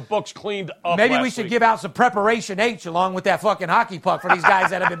sure. The book's cleaned up. Maybe we should give out some preparation H along with that fucking hockey puck for these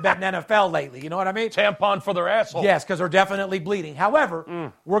guys that have been betting NFL lately. You know what I mean? Tampon for their asshole. Yes, because they're definitely bleeding.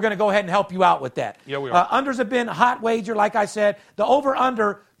 However, we're going to go ahead and help you out with that. Yeah, we are. Unders have been hot wager, like I said. The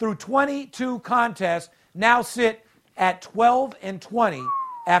over-under through 22 contests now sit at 12-20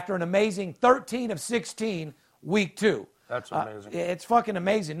 after an amazing 13 of 16 week 2. That's amazing. It's fucking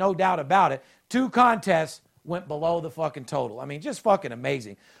amazing, no doubt about it. 2 contests went below the fucking total. I mean, just fucking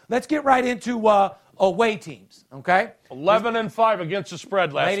amazing. Let's get right into away teams, okay? 11-5 against the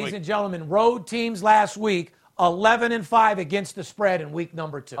spread last week. Ladies and gentlemen, road teams last week, 11-5 against the spread in week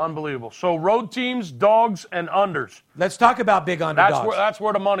number 2. Unbelievable. So road teams, dogs, and unders. Let's talk about big underdogs. That's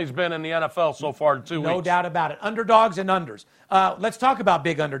where the money's been in the NFL so far in 2 weeks. No doubt about it. Underdogs and unders. Let's talk about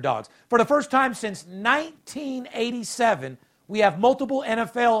big underdogs. For the first time since 1987, we have multiple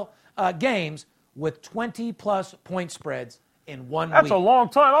NFL games with 20-plus point spreads in 1 week. That's a long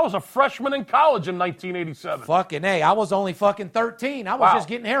time. I was a freshman in college in 1987. Fucking A. I was only fucking 13. I was just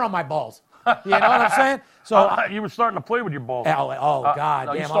getting hair on my balls. You know what I'm saying? So you were starting to play with your balls. God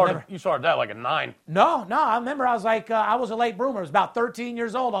no, damn. You started that like a 9. No. I remember I was like, I was a late bloomer. I was about 13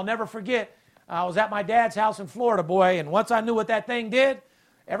 years old. I'll never forget. I was at my dad's house in Florida, boy, and once I knew what that thing did,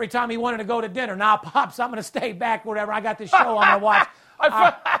 every time he wanted to go to dinner, now, Pops, I'm going to stay back, whatever. I got this show on my watch.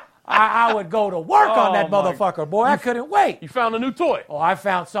 I would go to work on that motherfucker, boy. I couldn't wait. You found a new toy. Oh, I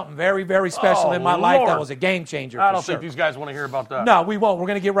found something very, very special in my life that was a game changer. I don't think these guys want to hear about that. No, we won't. We're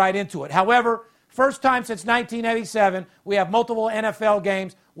going to get right into it. However, first time since 1987, we have multiple NFL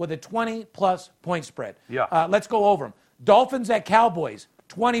games with a 20-plus point spread. Yeah. Let's go over them. Dolphins at Cowboys,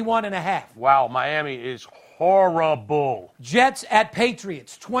 21.5. Wow, Miami is horrible. Jets at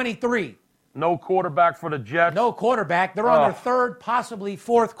Patriots, 23. No quarterback for the Jets. No quarterback. They're on their third, possibly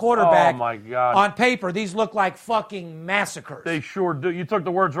fourth quarterback. Oh, my God. On paper, these look like fucking massacres. They sure do. You took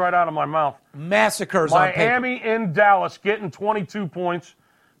the words right out of my mouth. Massacres on paper. Miami in Dallas getting 22 points.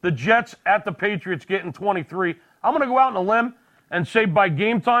 The Jets at the Patriots getting 23. I'm going to go out on a limb and say by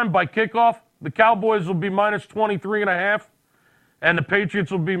game time, by kickoff, the Cowboys will be minus 23.5, and the Patriots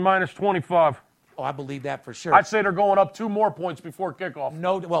will be minus 25. Oh, I believe that for sure. I'd say they're going up 2 more points before kickoff.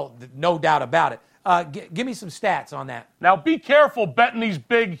 No doubt about it. Give me some stats on that. Now, be careful betting these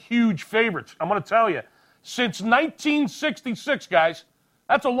big, huge favorites. I'm going to tell you. since 1966, guys.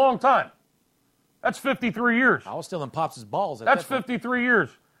 That's a long time. That's 53 years. I was still in Pops' balls. That's 53 years.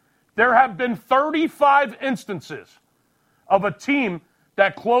 There have been 35 instances of a team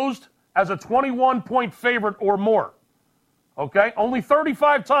that closed as a 21-point favorite or more. Okay? Only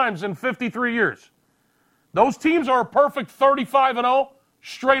 35 times in 53 years. Those teams are a perfect 35-0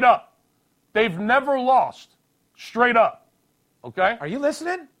 straight up. They've never lost straight up. Okay? Are you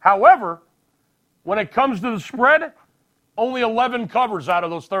listening? However, when it comes to the spread, only 11 covers out of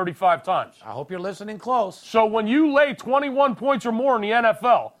those 35 times. I hope you're listening close. So when you lay 21 points or more in the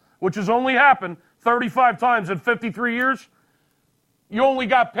NFL, which has only happened 35 times in 53 years, you only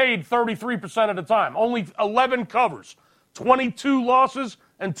got paid 33% of the time. Only 11 covers, 22 losses,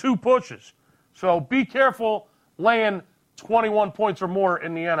 and 2 pushes. So be careful laying 21 points or more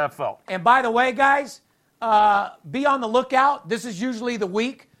in the NFL. And by the way, guys, be on the lookout. This is usually the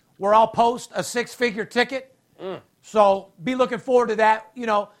week where I'll post a 6-figure ticket. So be looking forward to that. You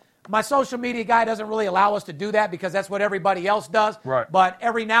know, my social media guy doesn't really allow us to do that because that's what everybody else does. Right. But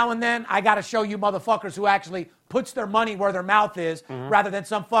every now and then, I got to show you motherfuckers who actually puts their money where their mouth is rather than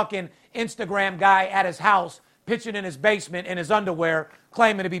some fucking Instagram guy at his house pitching in his basement in his underwear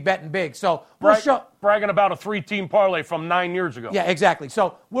claiming to be betting big. So we'll show... Bragging about a 3-team parlay from 9 years ago. Yeah, exactly.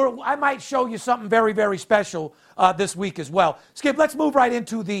 So I might show you something very, very special this week as well. Skip, let's move right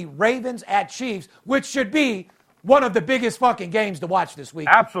into the Ravens at Chiefs, which should be one of the biggest fucking games to watch this week.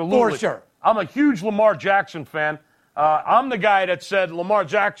 Absolutely. For sure. I'm a huge Lamar Jackson fan. I'm the guy that said Lamar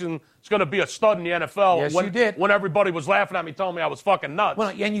Jackson is going to be a stud in the NFL. Yes, you did. When everybody was laughing at me, telling me I was fucking nuts. Well,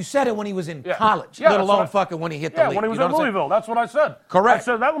 and you said it when he was in Yeah. college, Yeah, let that's alone what fucking when he hit the league. when he was You know at what I'm saying? Louisville. That's what I said. Correct. I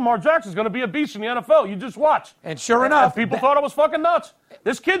said that Lamar Jackson's going to be a beast in the NFL. You just watch. And sure enough, people thought I was fucking nuts.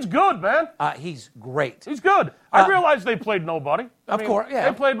 This kid's good, man. he's great. He's good. I realized they played nobody. Of course, yeah.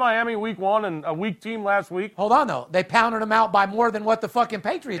 They played Miami week 1 and a weak team last week. Hold on, though. They pounded him out by more than what the fucking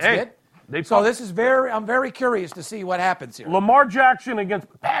Patriots Hey, did. they So pump- this is I'm very curious to see what happens here. Lamar Jackson against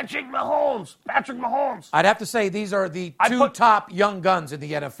Patrick Mahomes. Patrick Mahomes. I'd have to say these are the I two put- top young guns in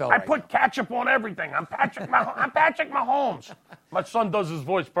the NFL I right put ketchup on everything. I'm Patrick Mahomes. My son does his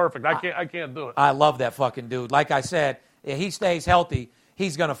voice perfect. I can't do it. I love that fucking dude. Like I said, if he stays healthy,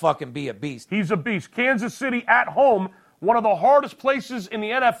 he's going to fucking be a beast. He's a beast. Kansas City at home, one of the hardest places in the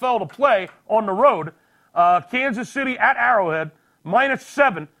NFL to play on the road. Kansas City at Arrowhead,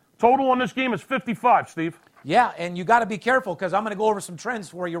 -7. Total on this game is 55, Steve. Yeah, and you got to be careful because I'm going to go over some trends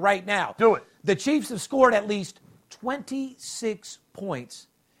for you right now. Do it. The Chiefs have scored at least 26 points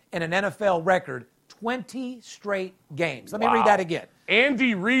in an NFL record, 20 straight games. Let me read that again.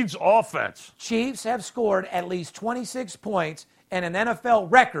 Andy Reid's offense. Chiefs have scored at least 26 points in an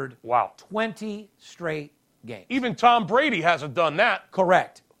NFL record, Wow. 20 straight games. Even Tom Brady hasn't done that.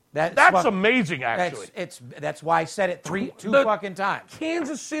 Correct. That's amazing, actually. That's why I said it two The fucking times.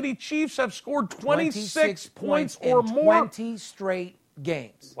 Kansas City Chiefs have scored 26 points in or more. 20 straight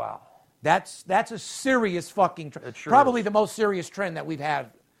games. Wow. That's a serious fucking trend. It sure Probably is. the most serious trend that we've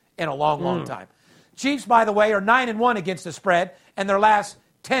had in a long, long time. Chiefs, by the way, are 9-1 against the spread, and their last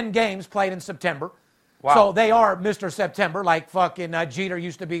 10 games played in September. Wow. So they are Mr. September, like fucking Jeter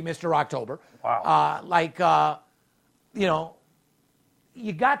used to be Mr. October. Wow.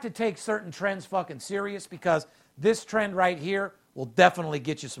 You got to take certain trends fucking serious because this trend right here will definitely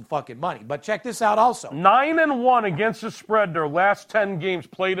get you some fucking money. But check this out also. 9-1 against the spread, their last 10 games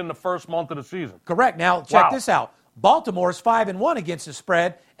played in the first month of the season. Correct. Now, check Wow. this out. Baltimore's 5-1 against the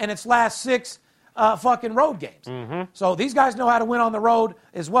spread, and its last 6 fucking road games. Mm-hmm. So these guys know how to win on the road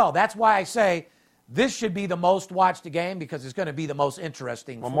as well. That's why I say this should be the most watched game because it's going to be the most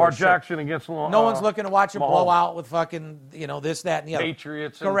interesting. Lamar for sure. Jackson against No one's looking to watch him Mahomes. blow out with fucking, this, that, and the other.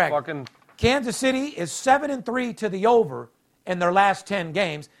 Patriots and Correct. fucking... Kansas City is 7-3 to the over in their last 10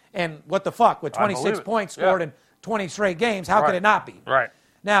 games. And what the fuck? With I believe 26 it. points scored Yeah. in 20 straight games, how could Right. it not be? Right.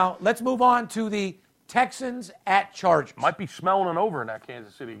 Now, let's move on to the Texans at Chargers. Might be smelling an over in that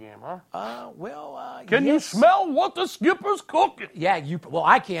Kansas City game, huh? Can you yes. smell what the skipper's cooking? Yeah, well,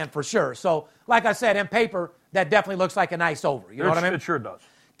 I can for sure. So, like I said, in paper, that definitely looks like a nice over. You know what I mean? It sure does.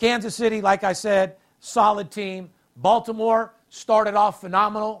 Kansas City, like I said, solid team. Baltimore started off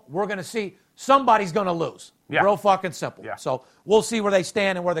phenomenal. We're going to see somebody's going to lose. Yeah. Real fucking simple. Yeah. So we'll see where they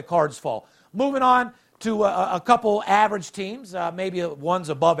stand and where the cards fall. Moving on to a couple average teams, maybe one's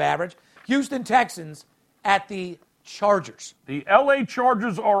above average. Houston Texans at the Chargers. The L.A.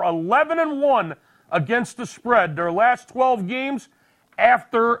 Chargers are 11-1 against the spread. Their last 12 games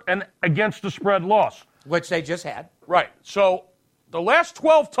after an against the spread loss. Which they just had. Right. So the last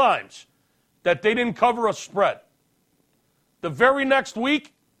 12 times that they didn't cover a spread, the very next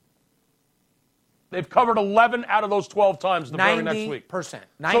week, They've covered 11 out of those 12 times the very next week.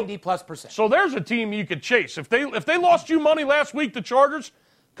 90+%. So there's a team you could chase. If they lost you money last week, the Chargers,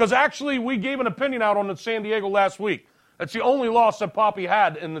 because actually we gave an opinion out on the San Diego last week. That's the only loss that Poppy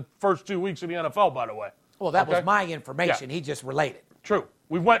had in the first 2 weeks of the NFL, by the way. Well, that was my information. Yeah. He just related. True.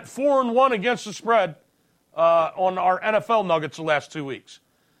 We went 4-1 against the spread on our NFL Nuggets the last 2 weeks.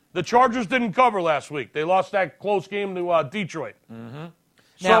 The Chargers didn't cover last week. They lost that close game to Detroit. Mm-hmm.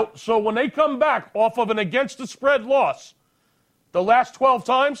 So when they come back off of an against-the-spread loss, the last 12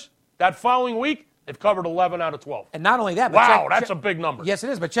 times, that following week, they've covered 11 out of 12. And not only that, but wow, that's a big number. Yes, it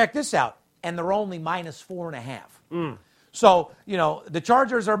is, but check this out. And they're only -4.5. So, the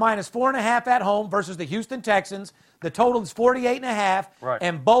Chargers are -4.5 at home versus the Houston Texans. The total is 48.5, right.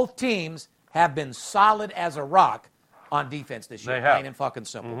 And both teams have been solid as a rock on defense this year. They have. Plain and fucking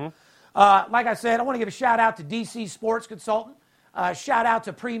simple. Like I said, I want to give a shout-out to DC Sports Consultant. Shout out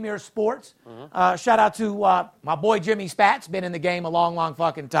to Premier Sports. Shout out to my boy Jimmy Spatz, been in the game a long, long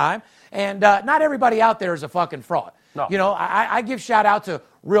fucking time. And not everybody out there is a fucking fraud. No. I give shout out to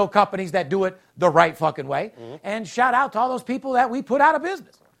real companies that do it the right fucking way. And shout out to all those people that we put out of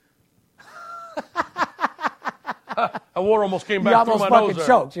business. War almost came back you through almost my fucking nose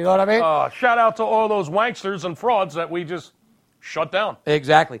choked, you know what I mean? Shout out to all those wanksters and frauds that we just shut down.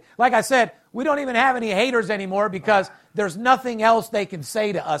 Exactly. Like I said, we don't even have any haters anymore because there's nothing else they can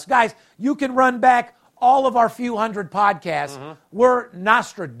say to us. Guys, you can run back all of our few hundred podcasts. We're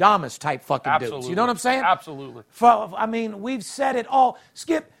Nostradamus type fucking dudes. You know what I'm saying? Absolutely. I mean, we've said it all.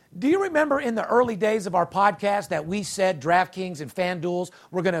 Skip, do you remember in the early days of our podcast that we said DraftKings and FanDuels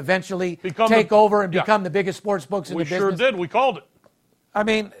were going to eventually take over and become the biggest sports books in the business? We sure did. We called it. I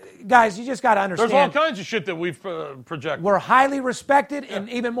mean, guys, you just got to understand. There's all kinds of shit that we've projected. We're highly respected and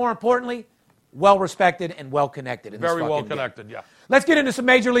even more importantly, well-respected and well-connected. Very well-connected, yeah. Let's get into some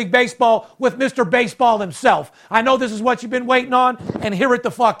Major League Baseball with Mr. Baseball himself. I know this is what you've been waiting on, and here it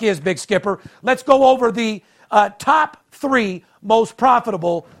the fuck is, Big Skipper. Let's go over the top 3 most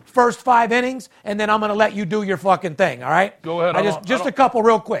profitable first 5 innings, and then I'm going to let you do your fucking thing, all right? Go ahead. Just a couple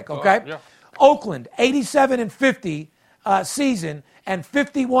real quick, okay? Yeah. Oakland, 87-50 season and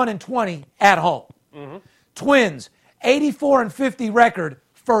 51-20 at home. Twins, 84-50 record,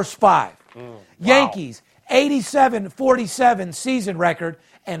 first 5. Yankees, 87-47 season record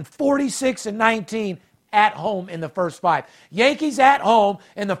and 46-19 at home in the first 5. Yankees at home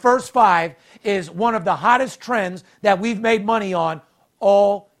in the first 5 is one of the hottest trends that we've made money on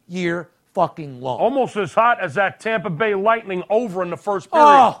all year fucking long. Almost as hot as that Tampa Bay Lightning over in the first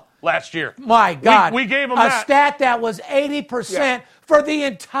period last year. My God. We gave them a stat that was 80% for the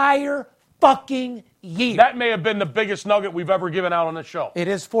entire fucking year. That may have been the biggest nugget we've ever given out on this show. It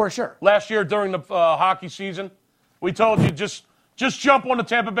is for sure. Last year during the hockey season, we told you just jump on the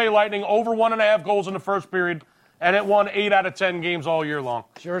Tampa Bay Lightning over 1.5 goals in the first period, and it won 8 out of 10 games all year long.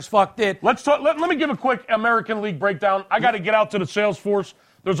 Sure as fuck did. Let's talk. Let me give a quick American League breakdown. I got to get out to the sales force.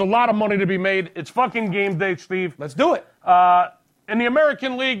 There's a lot of money to be made. It's fucking game day, Steve. Let's do it. In the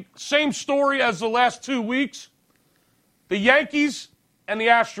American League, same story as the last 2 weeks. The Yankees and the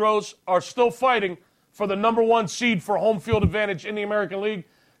Astros are still fighting for the number 1 seed for home field advantage in the American League.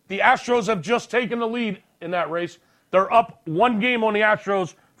 The Astros have just taken the lead in that race. They're up 1 game on the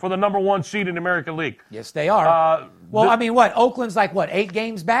Astros for the number 1 seed in the American League. Yes, they are. Oakland's like, 8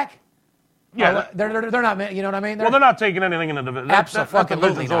 games back? Yeah. They're not, you know what I mean? They're not taking anything in the division.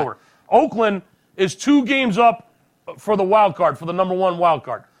 Absolutely not. Over. Oakland is 2 games up for the wild card, for the number 1 wild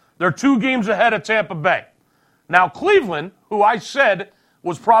card. They're 2 games ahead of Tampa Bay. Now, Cleveland, who I said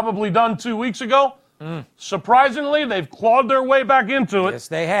was probably done 2 weeks ago, surprisingly, they've clawed their way back into it. Yes,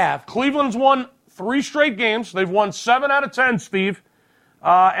 they have. Cleveland's won 3 straight games. They've won 7 out of 10, Steve.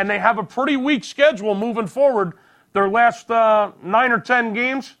 And they have a pretty weak schedule moving forward. Their last 9 or 10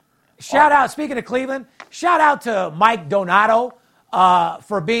 games. Shout out, speaking of Cleveland, shout out to Mike Donato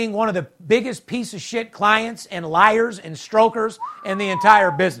for being one of the biggest piece of shit clients and liars and strokers in the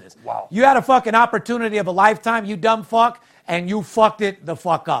entire business. Wow. You had a fucking opportunity of a lifetime, you dumb fuck, and you fucked it the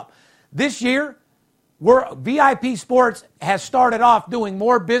fuck up. This year, VIP Sports has started off doing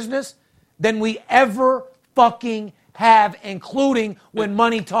more business than we ever fucking have, including when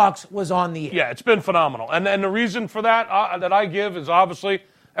Money Talks was on the air. Yeah, it's been phenomenal. And the reason for that that I give is obviously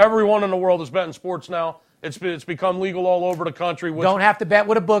everyone in the world is betting sports now. It's become legal all over the country. Don't have to bet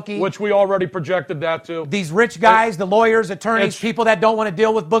with a bookie. Which we already projected that to. These rich guys, the lawyers, attorneys, people that don't want to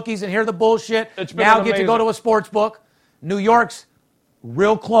deal with bookies and hear the bullshit, now get to go to a sports book. New York's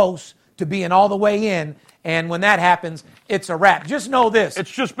real close to being all the way in, and when that happens, it's a wrap. Just know this. It's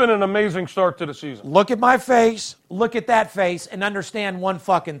just been an amazing start to the season. Look at my face, look at that face, and understand one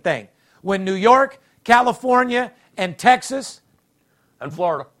fucking thing. When New York, California, and Texas And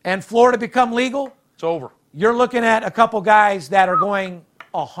Florida. and Florida become legal, It's over. you're looking at a couple guys that are going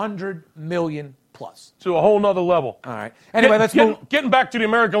 100 million plus. To a whole nother level. All right. Anyway, let's move. Getting back to the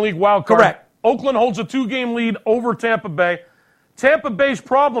American League wild card. Correct. Oakland holds a 2-game lead over Tampa Bay. Tampa Bay's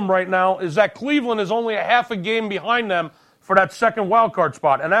problem right now is that Cleveland is only a half a game behind them for that second wild card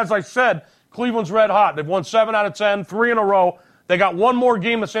spot. And as I said, Cleveland's red hot. They've won 7 out of 10, 3 in a row. They got one more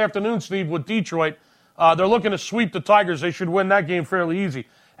game this afternoon, Steve, with Detroit. They're looking to sweep the Tigers. They should win that game fairly easy.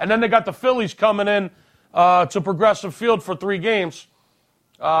 And then they got the Phillies coming in to Progressive Field for 3 games.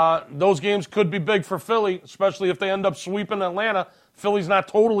 Those games could be big for Philly, especially if they end up sweeping Atlanta. Philly's not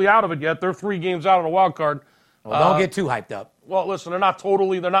totally out of it yet. They're 3 games out of the wild card. Well, don't get too hyped up. Well, listen, they're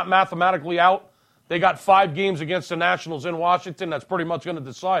not mathematically out. They got 5 games against the Nationals in Washington. That's pretty much going to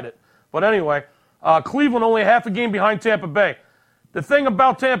decide it. But anyway, Cleveland only half a game behind Tampa Bay. The thing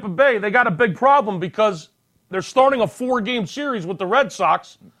about Tampa Bay, they got a big problem because they're starting a 4-game series with the Red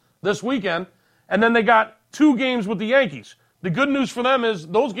Sox this weekend, and then they got 2 games with the Yankees. The good news for them is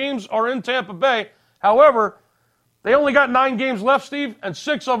those games are in Tampa Bay. However, they only got 9 games left, Steve, and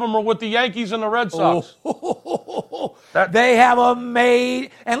 6 of them are with the Yankees and the Red Sox. They have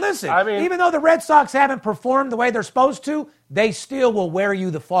and listen, I mean, even though the Red Sox haven't performed the way they're supposed to, they still will wear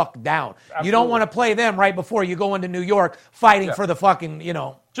you the fuck down. Absolutely. You don't want to play them right before you go into New York fighting for the fucking,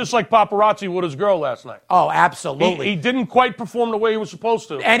 Just like Paparazzi with his girl last night. Oh, absolutely. He didn't quite perform the way he was supposed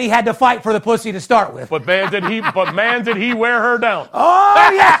to. And he had to fight for the pussy to start with. But man, did he wear her down.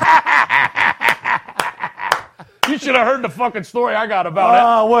 Oh, yeah. You should have heard the fucking story I got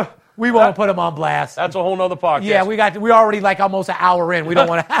about it. We won't put him on blast. That's a whole nother podcast. Yeah, we already like almost an hour in. We don't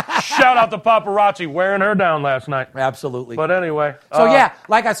want to. Shout out to Paparazzi wearing her down last night. Absolutely. But anyway. So,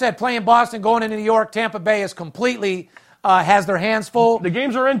 like I said, playing Boston, going into New York, Tampa Bay is completely has their hands full. The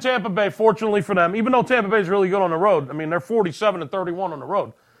games are in Tampa Bay, fortunately for them, even though Tampa Bay is really good on the road. I mean, they're 47-31 on the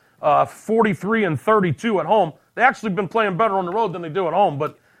road, 43-32 at home. They actually been playing better on the road than they do at home.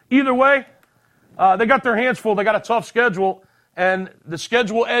 But either way, they got their hands full. They got a tough schedule, and the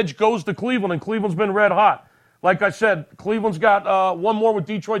schedule edge goes to Cleveland, and Cleveland's been red hot. Like I said, Cleveland's got one more with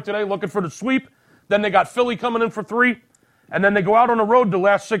Detroit today, looking for the sweep. Then they got Philly coming in for 3, and then they go out on the road the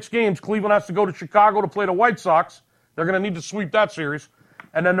last 6 games. Cleveland has to go to Chicago to play the White Sox. They're going to need to sweep that series.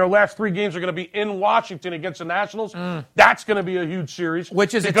 And then their last 3 games are going to be in Washington against the Nationals. That's going to be a huge series.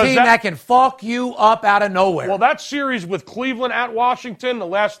 Which is a team that can fuck you up out of nowhere. Well, that series with Cleveland at Washington, the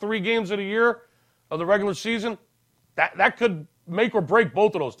last 3 games of the year of the regular season, that could make or break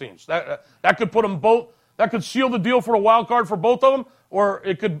both of those teams. That could put them both. That could seal the deal for a wild card for both of them, or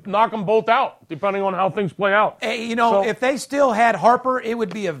it could knock them both out, depending on how things play out. If they still had Harper, it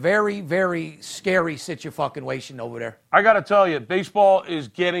would be a very, very scary situation over there. I got to tell you, baseball is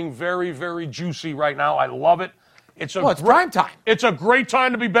getting very, very juicy right now. I love it. It's prime time. It's a great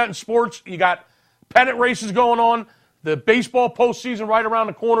time to be betting sports. You got pennant races going on. The baseball postseason right around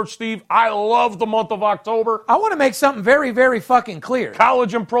the corner, Steve. I love the month of October. I want to make something very, very fucking clear.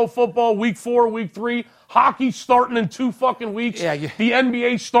 College and pro football, week 4, week 3. Hockey starting in 2 fucking weeks. Yeah, the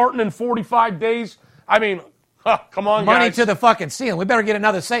NBA starting in 45 days. I mean, come on, Money guys. to the fucking ceiling. We better get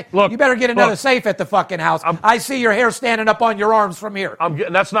another safe. You better get another safe at the fucking house. I see your hair standing up on your arms from here.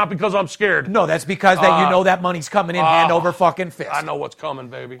 That's not because I'm scared. No, that's because that you know that money's coming in hand over fucking fist. I know what's coming,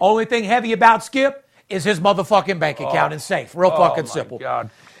 baby. Only thing heavy about Skip is his motherfucking bank account and safe. Real fucking simple. God.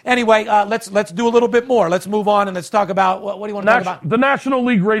 Anyway, let's do a little bit more. Let's move on and let's talk about what do you want to talk about? The National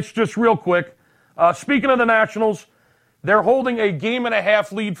League race, just real quick. Speaking of the Nationals, they're holding a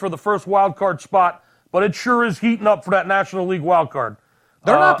 1.5-game lead for the first wild card spot, but it sure is heating up for that National League wild card.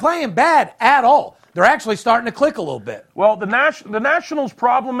 They're not playing bad at all. They're actually starting to click a little bit. Well, the Nationals'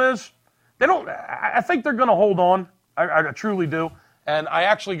 problem is they don't. I think they're going to hold on. I truly do. And I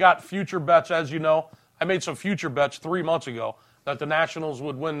actually got future bets, as you know. I made some future bets 3 months ago that the Nationals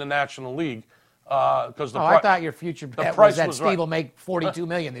would win the National League. I thought your future bet was that Steve will make $42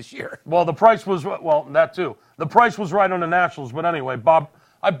 million this year. Well, the price was, that too. The price was right on the Nationals, but anyway, Bob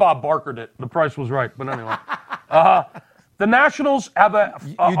Barkered it. The price was right, but anyway. The Nationals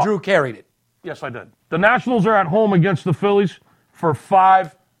have You Drew carried it. Yes, I did. The Nationals are at home against the Phillies for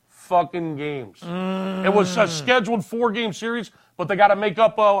 5 fucking games. It was a scheduled 4-game series, but they got to make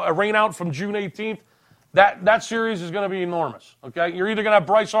up a rain out from June 18th. That series is going to be enormous, okay? You're either going to have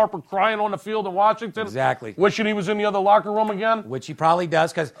Bryce Harper crying on the field in Washington. Exactly. Wishing he was in the other locker room again. Which he probably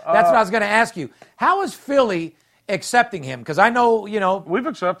does, because that's what I was going to ask you. How is Philly accepting him? Because I know, We've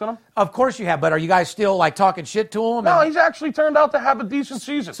accepted him. of course you have, but are you guys still like talking shit to him? No, he's actually turned out to have a decent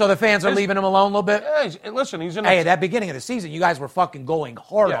season. So the fans are leaving him alone a little bit? Yeah, listen, he's in. Hey, at that beginning of the season, you guys were fucking going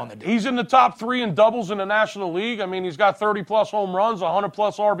hard on the dude. He's in the top 3 in doubles in the National League. I mean, he's got 30-plus home runs,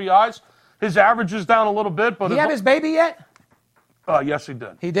 100-plus RBIs. His average is down a little bit, but He have his baby yet? Yes, he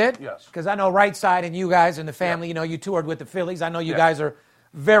did. He did? Yes. Because I know Right Side and you guys and the family, you toured with the Phillies. I know you guys are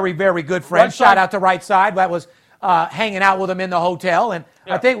very, very good friends. Right Side- Shout out to Right Side. That was hanging out with him in the hotel. And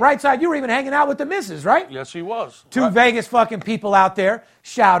I think Right Side, you were even hanging out with the missus, right? Yes, he was. Two Vegas fucking people out there.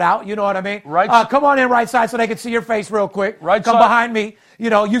 Shout out. You know what I mean? Right. Come on in, Right Side, so they can see your face real quick. Right Come Side. behind me.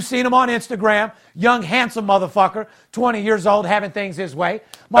 You've seen him on Instagram. Young, handsome motherfucker. 20 years old, having things his way.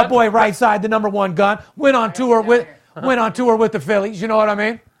 My boy Right Side, the #1 gun. Went on tour with the Phillies. You know what I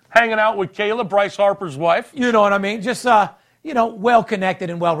mean? Hanging out with Kayla, Bryce Harper's wife. You know what I mean? Just,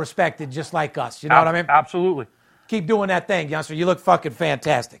 well-connected and well-respected, just like us. You know what I mean? Absolutely. Keep doing that thing, youngster. You look fucking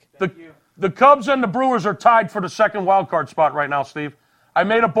fantastic. The Cubs and the Brewers are tied for the second wild card spot right now, Steve. I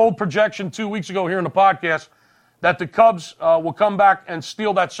made a bold projection 2 weeks ago here in the podcast that the Cubs will come back and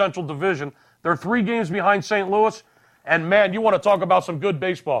steal that Central Division. They're 3 games behind St. Louis, and, man, you want to talk about some good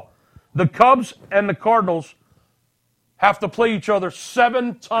baseball. The Cubs and the Cardinals have to play each other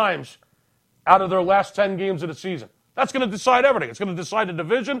 7 times out of their last 10 games of the season. That's going to decide everything. It's going to decide the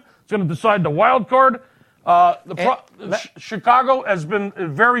division. It's going to decide the wild card. Chicago has been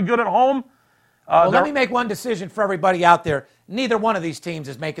very good at home. Let me make one decision for everybody out there. Neither one of these teams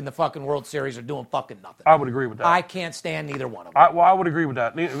is making the fucking World Series or doing fucking nothing. I would agree with that. I can't stand neither one of them. I would agree with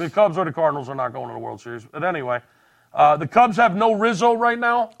that. The Cubs or the Cardinals are not going to the World Series. But anyway, the Cubs have no Rizzo right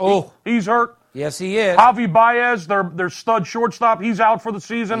now. Oh. He's hurt. Yes, he is. Javi Baez, their stud shortstop, he's out for the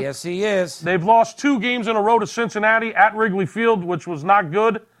season. Yes, he is. They've lost 2 games in a row to Cincinnati at Wrigley Field, which was not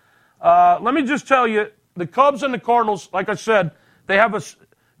good. Let me just tell you, the Cubs and the Cardinals, like I said, they have a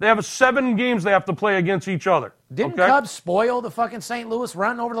 7 games they have to play against each other. Didn't Cubs spoil the fucking St. Louis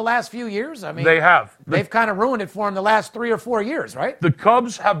run over the last few years? I mean, they have. They've kind of ruined it for them the last 3 or 4 years, right? The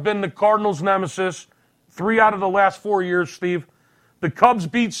Cubs have been the Cardinals' nemesis 3 out of the last 4 years, Steve. The Cubs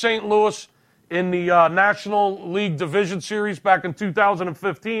beat St. Louis in the National League Division Series back in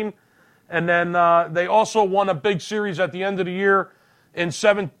 2015. And then they also won a big series at the end of the year in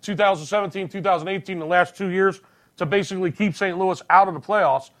 2017, 2018, the last 2 years, to basically keep St. Louis out of the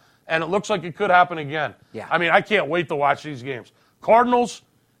playoffs. And it looks like it could happen again. Yeah. I mean, I can't wait to watch these games. Cardinals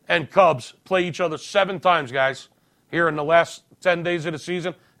and Cubs play each other 7 times, guys, here in the last 10 days of the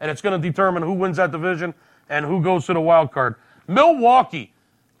season. And it's going to determine who wins that division and who goes to the wild card. Milwaukee.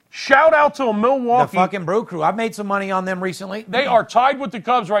 Shout out to Milwaukee. The fucking Brew Crew. I've made some money on them recently. They are tied with the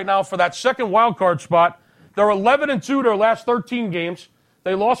Cubs right now for that second wild card spot. They're 11-2 their last 13 games.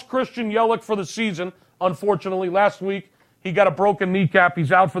 They lost Christian Yelich for the season, unfortunately, last week. He got a broken kneecap.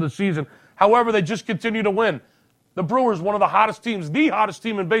 He's out for the season. However, they just continue to win. The Brewers, one of the hottest teams, the hottest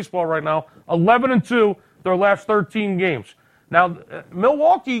team in baseball right now, 11-2 their last 13 games. Now,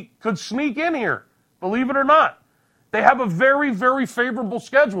 Milwaukee could sneak in here, believe it or not. They have a very, very favorable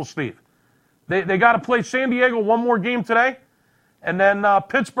schedule, Steve. They got to play San Diego one more game today, and then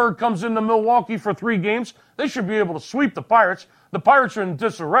Pittsburgh comes into Milwaukee for 3 games. They should be able to sweep the Pirates. The Pirates are in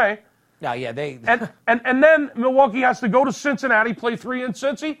disarray. Yeah, they... and then Milwaukee has to go to Cincinnati, play 3 in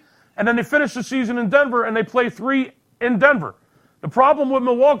Cincy, and then they finish the season in Denver, and they play 3 in Denver. The problem with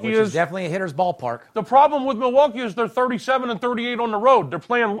Milwaukee Which is definitely a hitter's ballpark. The problem with Milwaukee is they're 37-38 on the road. They're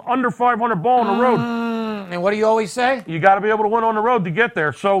playing under 500 ball on the road. And what do you always say? You got to be able to win on the road to get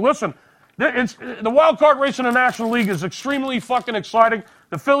there. So listen, the wild card race in the National League is extremely fucking exciting.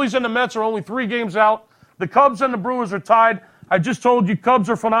 The Phillies and the Mets are only 3 games out. The Cubs and the Brewers are tied. I just told you Cubs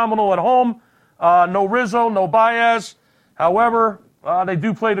are phenomenal at home. No Rizzo, no Baez. However, they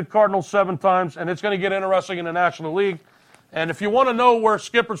do play the Cardinals 7 times, and it's going to get interesting in the National League. And if you want to know where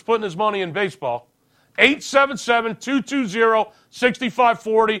Skipper's putting his money in baseball,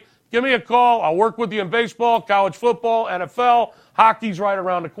 877-220-6540. Give me a call. I'll work with you in baseball, college football, NFL. Hockey's right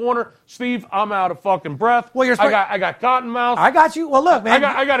around the corner. Steve, I'm out of fucking breath. Well, I got cotton mouth. I got you. Well, look, man.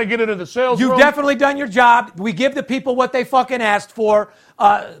 I got to get into the sales room. You've definitely done your job. We give the people what they fucking asked for.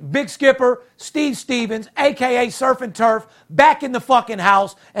 Big Skipper, Steve Stevens, a.k.a. Surf and Turf, back in the fucking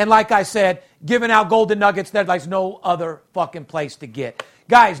house. And like I said, giving out golden nuggets that there's no other fucking place to get.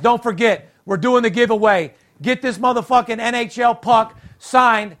 Guys, don't forget, we're doing the giveaway. Get this motherfucking NHL puck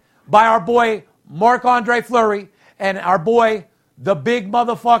signed by our boy Marc-Andre Fleury and our boy, the big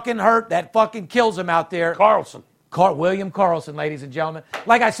motherfucking hurt that fucking kills him out there. Carlson. William Karlsson, ladies and gentlemen.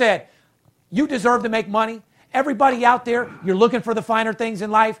 Like I said, you deserve to make money, Everybody out there, you're looking for the finer things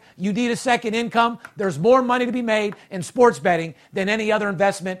in life. You need a second income. There's more money to be made in sports betting than any other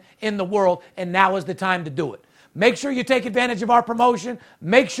investment in the world, and now is the time to do it. Make sure you take advantage of our promotion.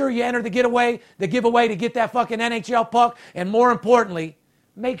 Make sure you enter the giveaway to get that fucking NHL puck. And more importantly,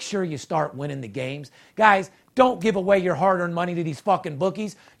 make sure you start winning the games. Guys, don't give away your hard-earned money to these fucking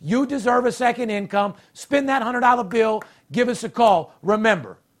bookies. You deserve a second income. Spend that $100 bill. Give us a call.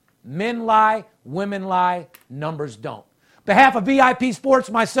 Remember, men lie, women lie, numbers don't. On behalf of VIP Sports,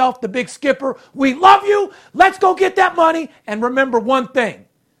 myself, the Big Skipper, we love you. Let's go get that money. And remember one thing.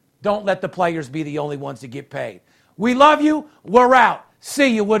 Don't let the players be the only ones to get paid. We love you. We're out. See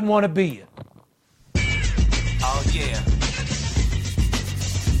you. Wouldn't want to be you. Oh, yeah.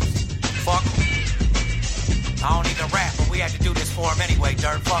 Fuck 'em. I don't even rap, but we had to do this for him anyway,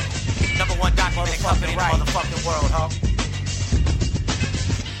 Dirt. Fuck 'em. Number one documented company in the motherfucking world, huh?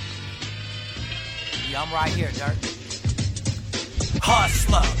 Yeah, I'm right here, Dirt.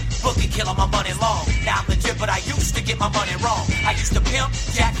 Hustler, bookie killing my money long. Now I'm legit, but I used to get my money wrong. I used to pimp,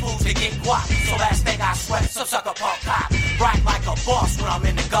 jack fools to get guap. So last thing I sweat, some sucker punk cop. Right like a boss when I'm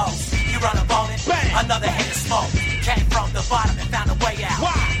in the ghost. You run up on it, bang, another hit of smoke. Came from the bottom and found a way out.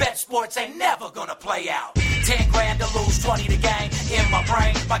 Wow. Bet sports ain't never gonna play out. 10 grand to lose, 20 to gain. In my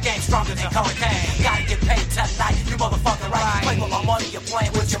brain, my game's stronger than cocaine. Gotta get paid tonight, you motherfucking right. Play with my money, you're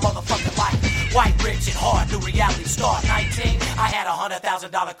playing with your motherfucking life. White, rich, and hard, new reality star. 19, I had a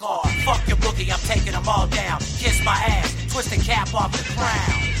 $100,000 car. Fuck your bookie, I'm taking them all down. Kiss my ass, twist the cap off the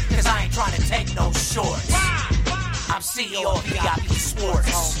crown. Cause I ain't trying to take no shorts. I'm CEO of VIP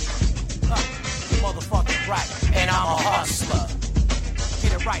Sports. Motherfucking right, and I'm a hustler.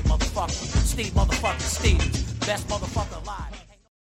 Get it right, motherfucker. Steve motherfucking Stevens. Best motherfucker alive.